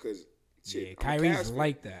Kyrie because shit, Yeah, I'm a Kyrie's Cavs fan.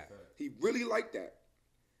 like that. He really like that.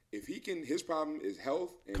 If he can, his problem is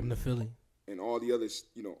health Come to and, Philly. and all the other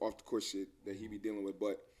off the court shit that he be dealing with.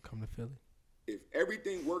 But Come to Philly. if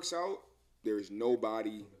everything works out, there is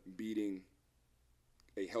nobody beating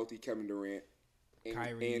a healthy Kevin Durant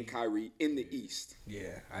and Kyrie in the East.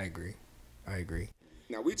 Yeah, I agree.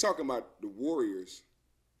 Now, we talking about the Warriors.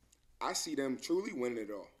 I see them truly winning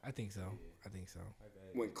it all. I think so.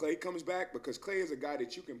 When Klay comes back, because Klay is a guy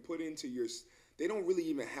that you can put into your – they don't really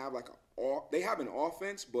even have like – they have an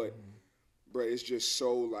offense, but, bro, it's just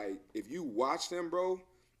so like – if you watch them, bro,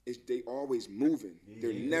 they always moving.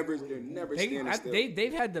 They're never standing still.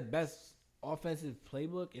 They've had the best offensive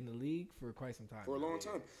playbook in the league for quite some time. For a long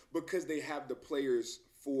time. Because they have the players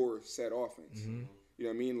for said offense. You know what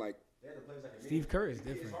I mean? Like, Steve Kerr is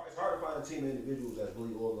different. It's hard to find a team of individuals that's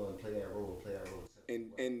really all going to play that role.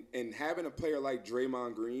 And having a player like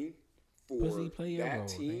Draymond Green for that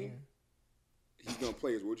team, he's going to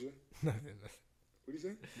play as, would you? Nothing. What'd you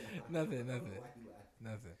say? Nothing.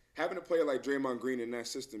 Having a player like Draymond Green in that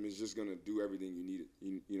system is just going to do everything you need it.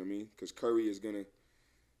 You know what I mean? Because Curry is going to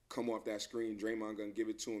come off that screen. Draymond going to give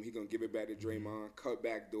it to him. He going to give it back to Draymond. Cut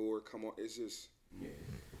back door. Come on. It's just...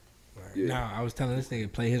 Right. Yeah. Now, I was telling this nigga to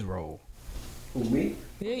play his role. Who, me?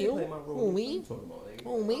 Yeah, you. Who, me?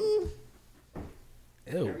 Who, me?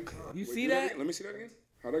 Ew. You see that? Let me see that again.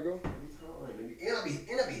 How'd that go? And I be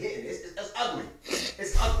hitting. It's ugly.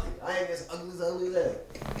 It's ugly. I ain't as ugly as that.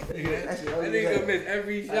 That nigga gonna miss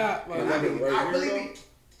every shot. I really be.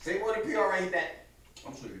 Say one in PR ain't that.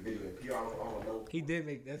 I'm showing you the video in PR. I don't know. He did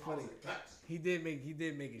make. That's funny. He did make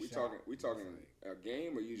a shot. We talking a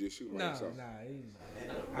game or you just shooting by yourself?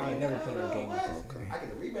 I ain't never played a game. Okay. I get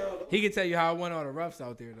the rebound. He can tell you how I won all the roughs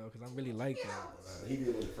out there though, because I'm really like that. He did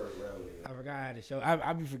in the first round. I forgot I had to show.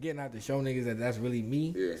 I be forgetting I have to show niggas that that's really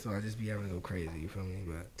me. Yeah. So I just be having to go crazy. You feel me?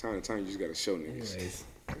 But time to time, you just gotta show niggas. Anyways,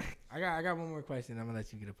 I got one more question. I'm gonna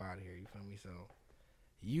let you get up out of here. You feel me? So,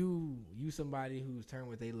 you somebody who's turned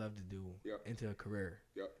what they love to do into a career.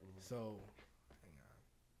 Yep. So, hang on.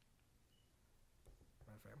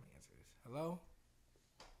 Matter of fact, let me answer this. Hello.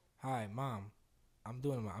 Hi, Mom. I'm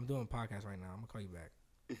doing a podcast right now. I'm gonna call you back.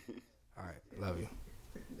 All right. Love you.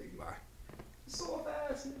 Bye. So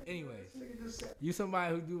fast. Anyways, you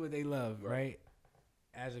somebody who do what they love, right?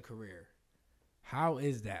 As a career. How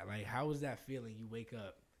is that? Like, how is that feeling? You wake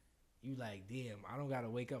up, you like, damn, I don't gotta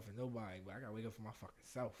wake up for nobody, but I gotta wake up for my fucking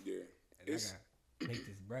self. Yeah. And I gotta make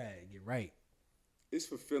this bread, get right. It's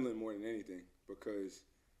fulfilling more than anything because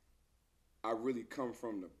I really come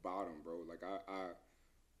from the bottom, bro. Like I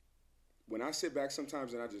when I sit back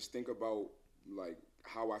sometimes and I just think about like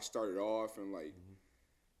how I started off and like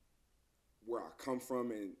where I come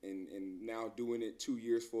from and now doing it 2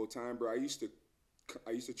 years full time, bro. I used to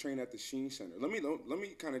train at the Sheen Center. Let me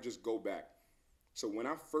kind of just go back. So when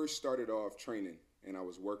I first started off training and I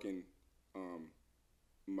was working I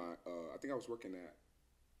think I was working at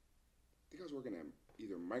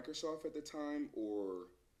either Microsoft at the time or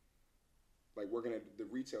like working at the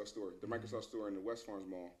retail store, the Microsoft store in the West Farms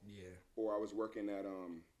Mall. Yeah. Or I was working at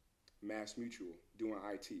Mass Mutual doing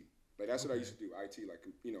IT. Like that's what I used to do, IT. Like,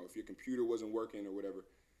 you know, if your computer wasn't working or whatever,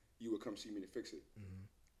 you would come see me to fix it.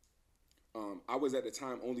 I was at the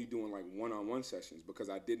time only doing like one-on-one sessions because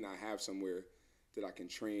I did not have somewhere that I can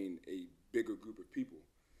train a bigger group of people.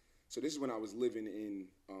 So this is when I was living in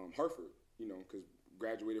Hartford, you know, because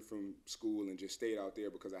graduated from school and just stayed out there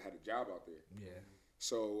because I had a job out there. Yeah.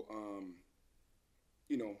 So,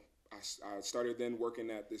 you know, I started then working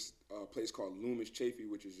at this place called Loomis Chafee,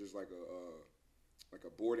 which is just like a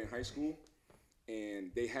boarding high school,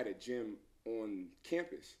 and they had a gym on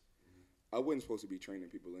campus. I wasn't supposed to be training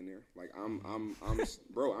people in there. Like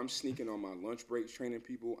I'm sneaking on my lunch breaks training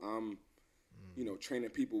people. I'm, you know, training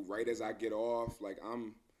people right as I get off. Like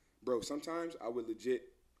sometimes I would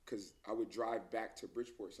legit, cause I would drive back to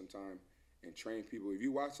Bridgeport sometime and train people. If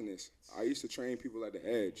you watching this, I used to train people at the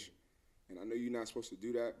Edge, and I know you're not supposed to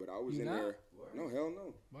do that, but I was in there. No, hell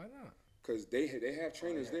no. Why not? Cause they have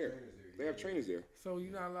trainers there. They have trainers there. So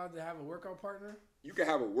you're not allowed to have a workout partner? You can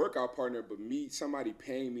have a workout partner, but somebody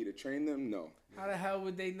paying me to train them, no. How the hell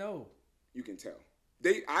would they know? You can tell.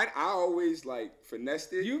 I always like finessed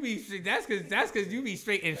it. That's cause you be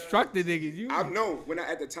straight instructing niggas. I know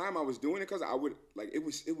at the time I was doing it because I would like it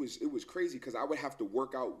was crazy because I would have to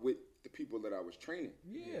work out with the people that I was training.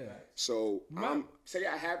 Yeah. So say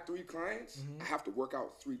I have 3 clients, I have to work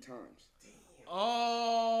out 3 times.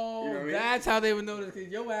 Oh, you know what I mean? That's how they would know this because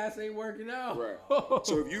your ass ain't working out. Right.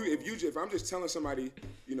 So if I'm just telling somebody,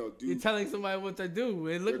 you know, you're telling somebody what to do.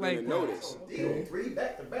 It look like notice. Okay. 3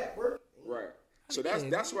 back-to-back work. Right. So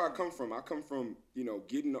that's where I come from. I come from, you know,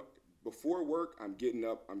 getting up before work. I'm getting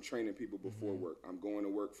up. I'm training people before work. I'm going to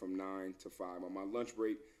work from 9 to 5 on my lunch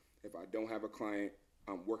break. If I don't have a client,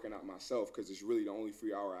 I'm working out myself because it's really the only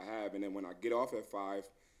free hour I have. And then when I get off at 5,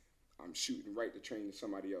 I'm shooting right to train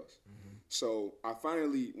somebody else. Mm-hmm. So I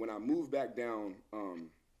finally, when I moved back down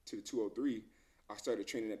to the 203, I started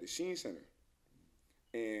training at the Sheen Center.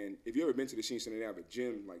 And if you ever been to the Sheen Center, they have a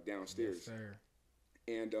gym like downstairs. Yes, sir.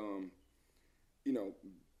 And you know,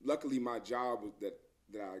 luckily my job that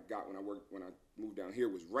I got when I moved down here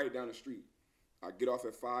was right down the street. I get off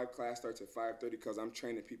at 5, class starts at 5:30 because I'm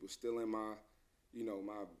training people still in my, you know,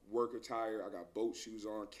 my work attire. I got boat shoes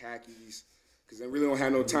on, khakis, because I really don't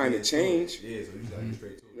have no time to change. Yeah, so you got to get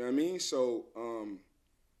straight to it. You know what I mean? So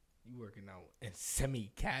you working out in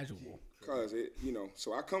semi-casual. Cause it, you know,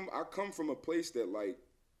 so I come from a place that like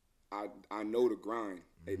I know the grind,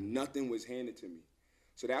 and nothing was handed to me.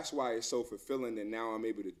 So that's why it's so fulfilling that now I'm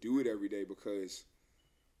able to do it every day because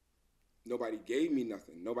nobody gave me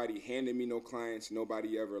nothing. Nobody handed me no clients.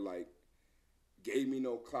 Nobody ever like gave me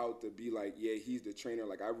no clout to be like, yeah, he's the trainer.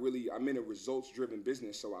 Like I'm in a results driven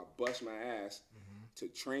business. So I bust my ass to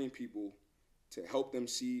train people to help them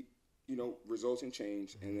see, you know, results and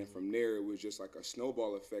change. And then from there, it was just like a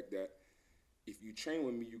snowball effect that if you train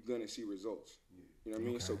with me, you're going to see results. You know what I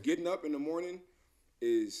mean? So getting up in the morning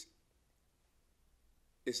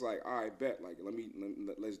it's like, all right, bet, like,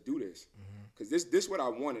 let's do this. Because this what I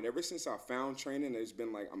wanted. Ever since I found training, it's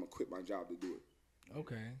been like, I'm going to quit my job to do it.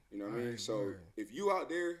 Okay. You know what I mean? So if you out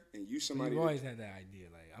there and you somebody. You've always had that idea.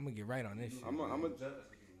 Like, I'm going to get right on this shit.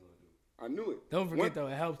 I knew it. Don't forget, though,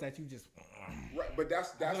 it helps that you just. Right, but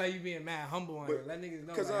that's. I feel like you being mad humble on it. Let niggas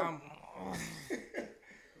know, like, I'm.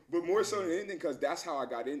 But more so than anything, because that's how I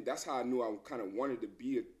got in. That's how I knew I kind of wanted to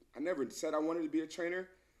be I never said I wanted to be a trainer,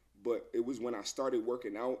 but it was when I started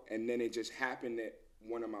working out, and then it just happened that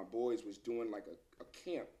one of my boys was doing like a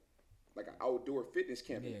camp, like an outdoor fitness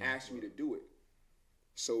camp, and asked me to do it.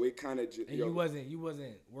 So it kind of just. And you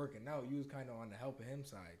wasn't working out. You was kind of on the helping him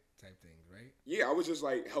side type things, right? Yeah, I was just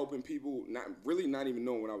like helping people, not even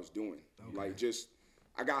knowing what I was doing. Okay. Like just,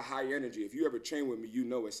 I got high energy. If you ever train with me, you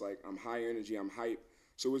know it's like I'm high energy, I'm hype.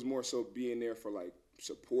 So it was more so being there for like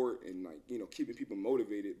support and like, you know, keeping people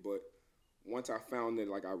motivated. But once I found that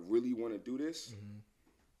like I really want to do this,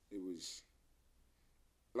 it was,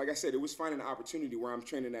 like I said, it was finding an opportunity where I'm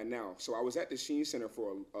training at now. So I was at the Sheen Center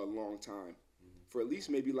for a long time, for at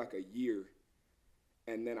least maybe like a year.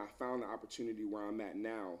 And then I found the opportunity where I'm at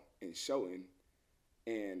now in Shelton.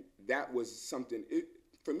 And that was something,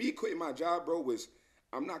 for me, quitting my job, bro, was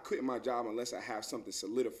I'm not quitting my job unless I have something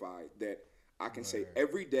solidified that I can say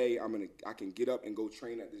every day I can get up and go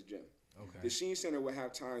train at this gym. Okay. The Sheen Center would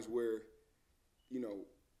have times where, you know,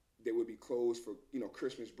 they would be closed for, you know,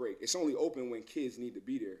 Christmas break. It's only open when kids need to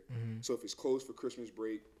be there. So if it's closed for Christmas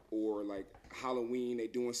break or like Halloween, they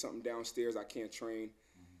doing something downstairs, I can't train.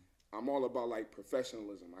 I'm all about like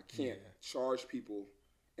professionalism. I can't charge people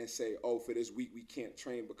and say, oh, for this week we can't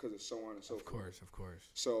train because of so on and so forth. Of course.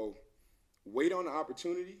 So wait on the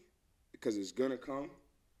opportunity because it's gonna come.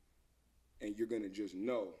 And you're going to just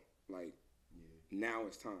know, like, now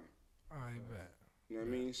it's time. All right, bet. You know what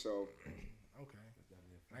I mean? So. Okay.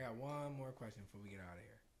 I got one more question before we get out of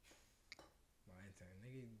here. My intern.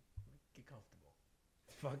 Nigga, get comfortable. What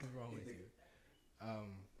the fuck is wrong with you?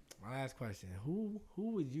 My last question. Who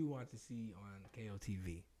would you want to see on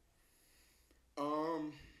KOTV?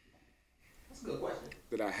 That's a good question.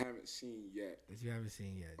 That I haven't seen yet. That you haven't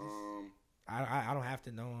seen yet. I don't have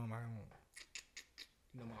to know him. I don't.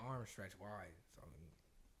 You know, my arms stretch wide. So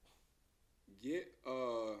get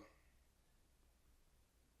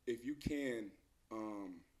if you can,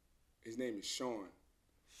 his name is Sean.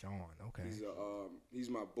 Sean, okay. He's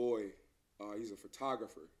my boy. He's a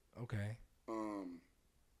photographer. Okay.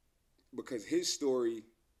 Because his story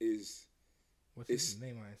is. What's his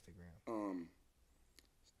name on Instagram?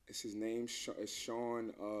 It's his name. It's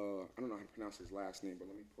Sean. I don't know how to pronounce his last name, but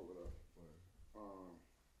let me pull it up.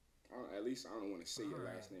 At least I don't want to say your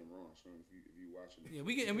last name wrong, Sean. If you watching it. Yeah,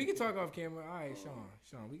 we can talk off camera. All right,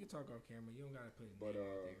 Sean, we can talk off camera. You don't gotta put his name out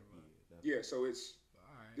there. Yeah, so it's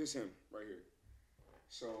this him right here.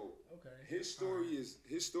 So his story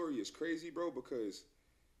is crazy, bro, because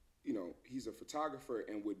you know he's a photographer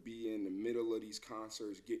and would be in the middle of these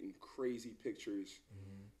concerts getting crazy pictures,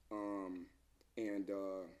 and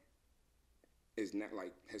is not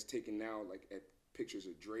like has taken now like at pictures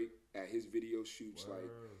of Drake at his video shoots. Word.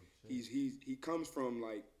 Like he comes from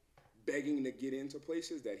like begging to get into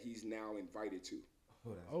places that he's now invited to.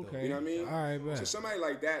 Okay. You know what I mean? All right, man. So somebody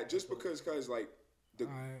like that, just because like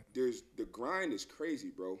there's the grind is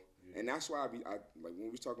crazy, bro. Yeah. And that's why I like when we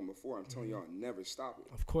was talking before, I'm telling y'all never stop it.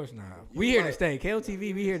 Of course not. We here to stay.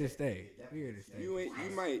 KOTV, we here to stay. We here to stay.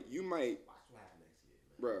 You might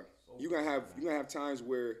bro. you're gonna have times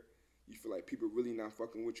where you feel like people really not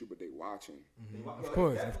fucking with you, but they watching. Of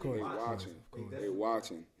course. They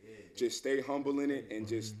watching. Just stay humble in it and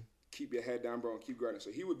just keep your head down, bro, and keep grinding.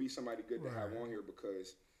 So he would be somebody good to have on here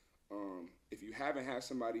because if you haven't had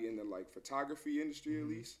somebody in the like photography industry at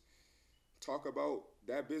least talk about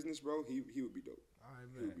that business, bro, he would be dope. All right,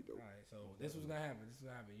 He man. would be dope. All right, so this was gonna happen.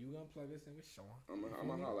 You gonna plug this in with Sean? I'm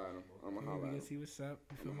gonna holler at him. I'm gonna holler We at can him. see what's up.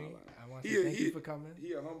 You feel me? I want to He- say thank he- you for coming.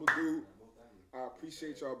 He a humble dude. I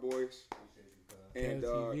appreciate y'all boys. And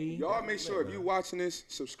KOTV. y'all make sure if you watching this,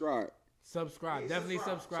 subscribe Subscribe. Definitely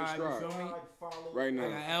subscribe. You feel me? right I now.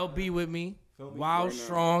 got LB with me. Feel me? Wild Right now.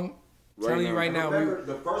 strong. Right Telling you now. right now, Remember,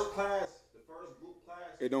 the first group class.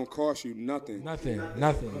 It don't cost you nothing. nothing.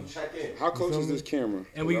 Come check in. How close feel is me? this camera?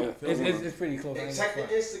 And we, Don't it's, film it's, it. it's pretty close. I And ain't check gonna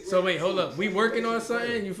the front. Instagram. So wait, hold up. We Check working the on Instagram.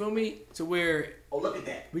 something. You feel me? To where Oh, look at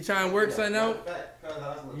that. we trying to work something out.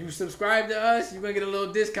 You subscribe to us, you're gonna get a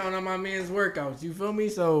little discount on my man's workouts. You feel me?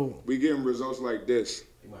 So We getting results like this.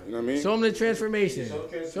 You know what I mean? show them the transformation.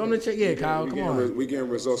 Show them the yeah, Kyle. Come on. We getting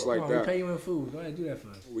results like Come on, we pay that. you in food. Go ahead, do that for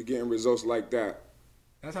us. We getting results like that.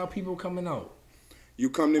 That's how people coming out. You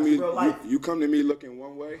come to That's me. real life. You come to me looking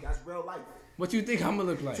one way, That's real life. What you think I'm gonna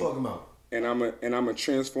look like? Talking about. and I'm a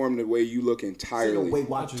transform the way you look Ain't no entirely. Weight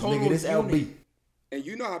Watchers, Total nigga. This unit. LB. And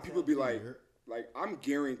you know how people be like I'm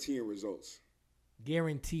guaranteeing results.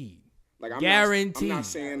 Guaranteed. Like I'm Guaranteed. not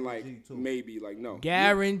saying like maybe, like no.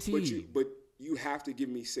 Guaranteed. But you have to give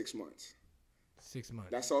me 6 months. 6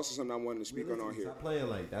 months. That's also something I wanted to speak on here. Stop playing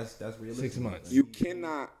like that's realistic. 6 months. You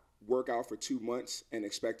cannot work out for 2 months and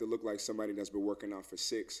expect to look like somebody that's been working out for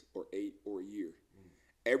 6 or 8 or a year.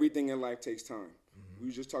 Everything in life takes time. We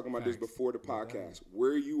were just talking about this before the podcast.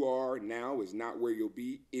 Where you are now is not where you'll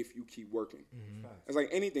be if you keep working. It's like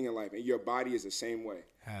anything in life, and your body is the same way.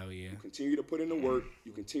 Hell yeah. You continue to put in the work.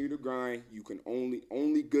 You continue to grind. You can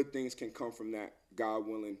only good things can come from that. God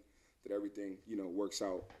willing, that everything works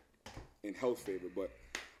out in health favor. But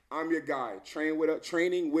I'm your guy. Training with LB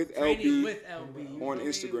Training with LB. You on feel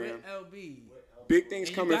me? Instagram. With LB. Big things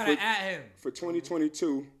And you coming gotta at him. for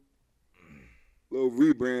 2022. Little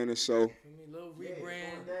rebrand or so. Feel me? Little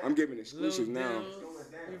rebrand. I'm giving exclusives Little now. deals.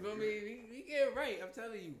 You feel me? We get it right. I'm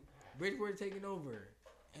telling you. Bridgeport taking over.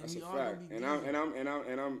 And That's we a all gonna fact. be And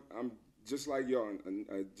I'm just like y'all,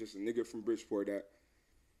 just a nigga from Bridgeport that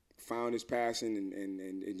found his passion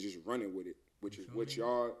and just running with it, which is what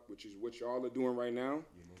y'all are doing right now,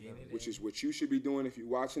 which is what you should be doing if you're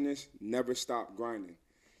watching this. Never stop grinding.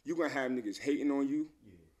 You're gonna have niggas hating on you.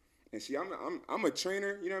 And see, I'm a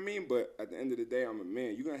trainer, you know what I mean? But at the end of the day, I'm a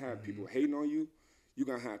man. You're gonna have people hating on you. You're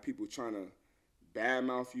gonna have people trying to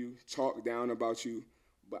badmouth you, talk down about you.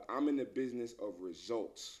 But I'm in the business of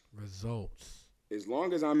results. Results. As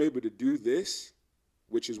long as I'm able to do this,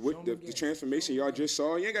 which is what the transformation y'all just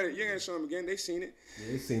saw. You ain't gotta show them again. They seen it.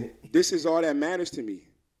 Yeah, they seen it. This is all that matters to me.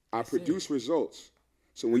 I produce results.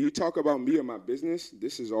 So when you talk about me or my business,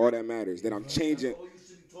 this is all that matters. That I'm changing. All you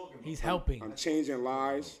should be talking about. He's helping. I'm changing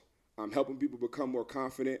lives. I'm helping people become more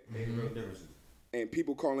confident. Making real differences. And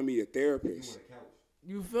people calling me a therapist.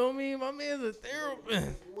 You feel me? My man's a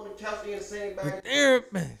therapist. You want to couch me in the same A bag?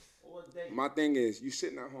 therapist. All day. My thing is, you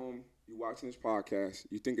sitting at home, you watching this podcast,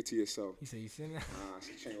 you thinking to yourself, He said you sitting there. I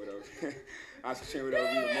should train with her. I should train with her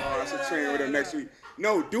tomorrow. I should train with her next week.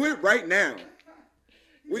 No, do it right now.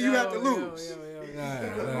 What do you have to lose?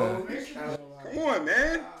 Come on,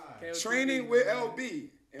 man. Training with LB.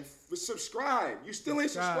 And subscribe. You still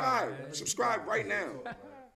ain't subscribed. Subscribe right now.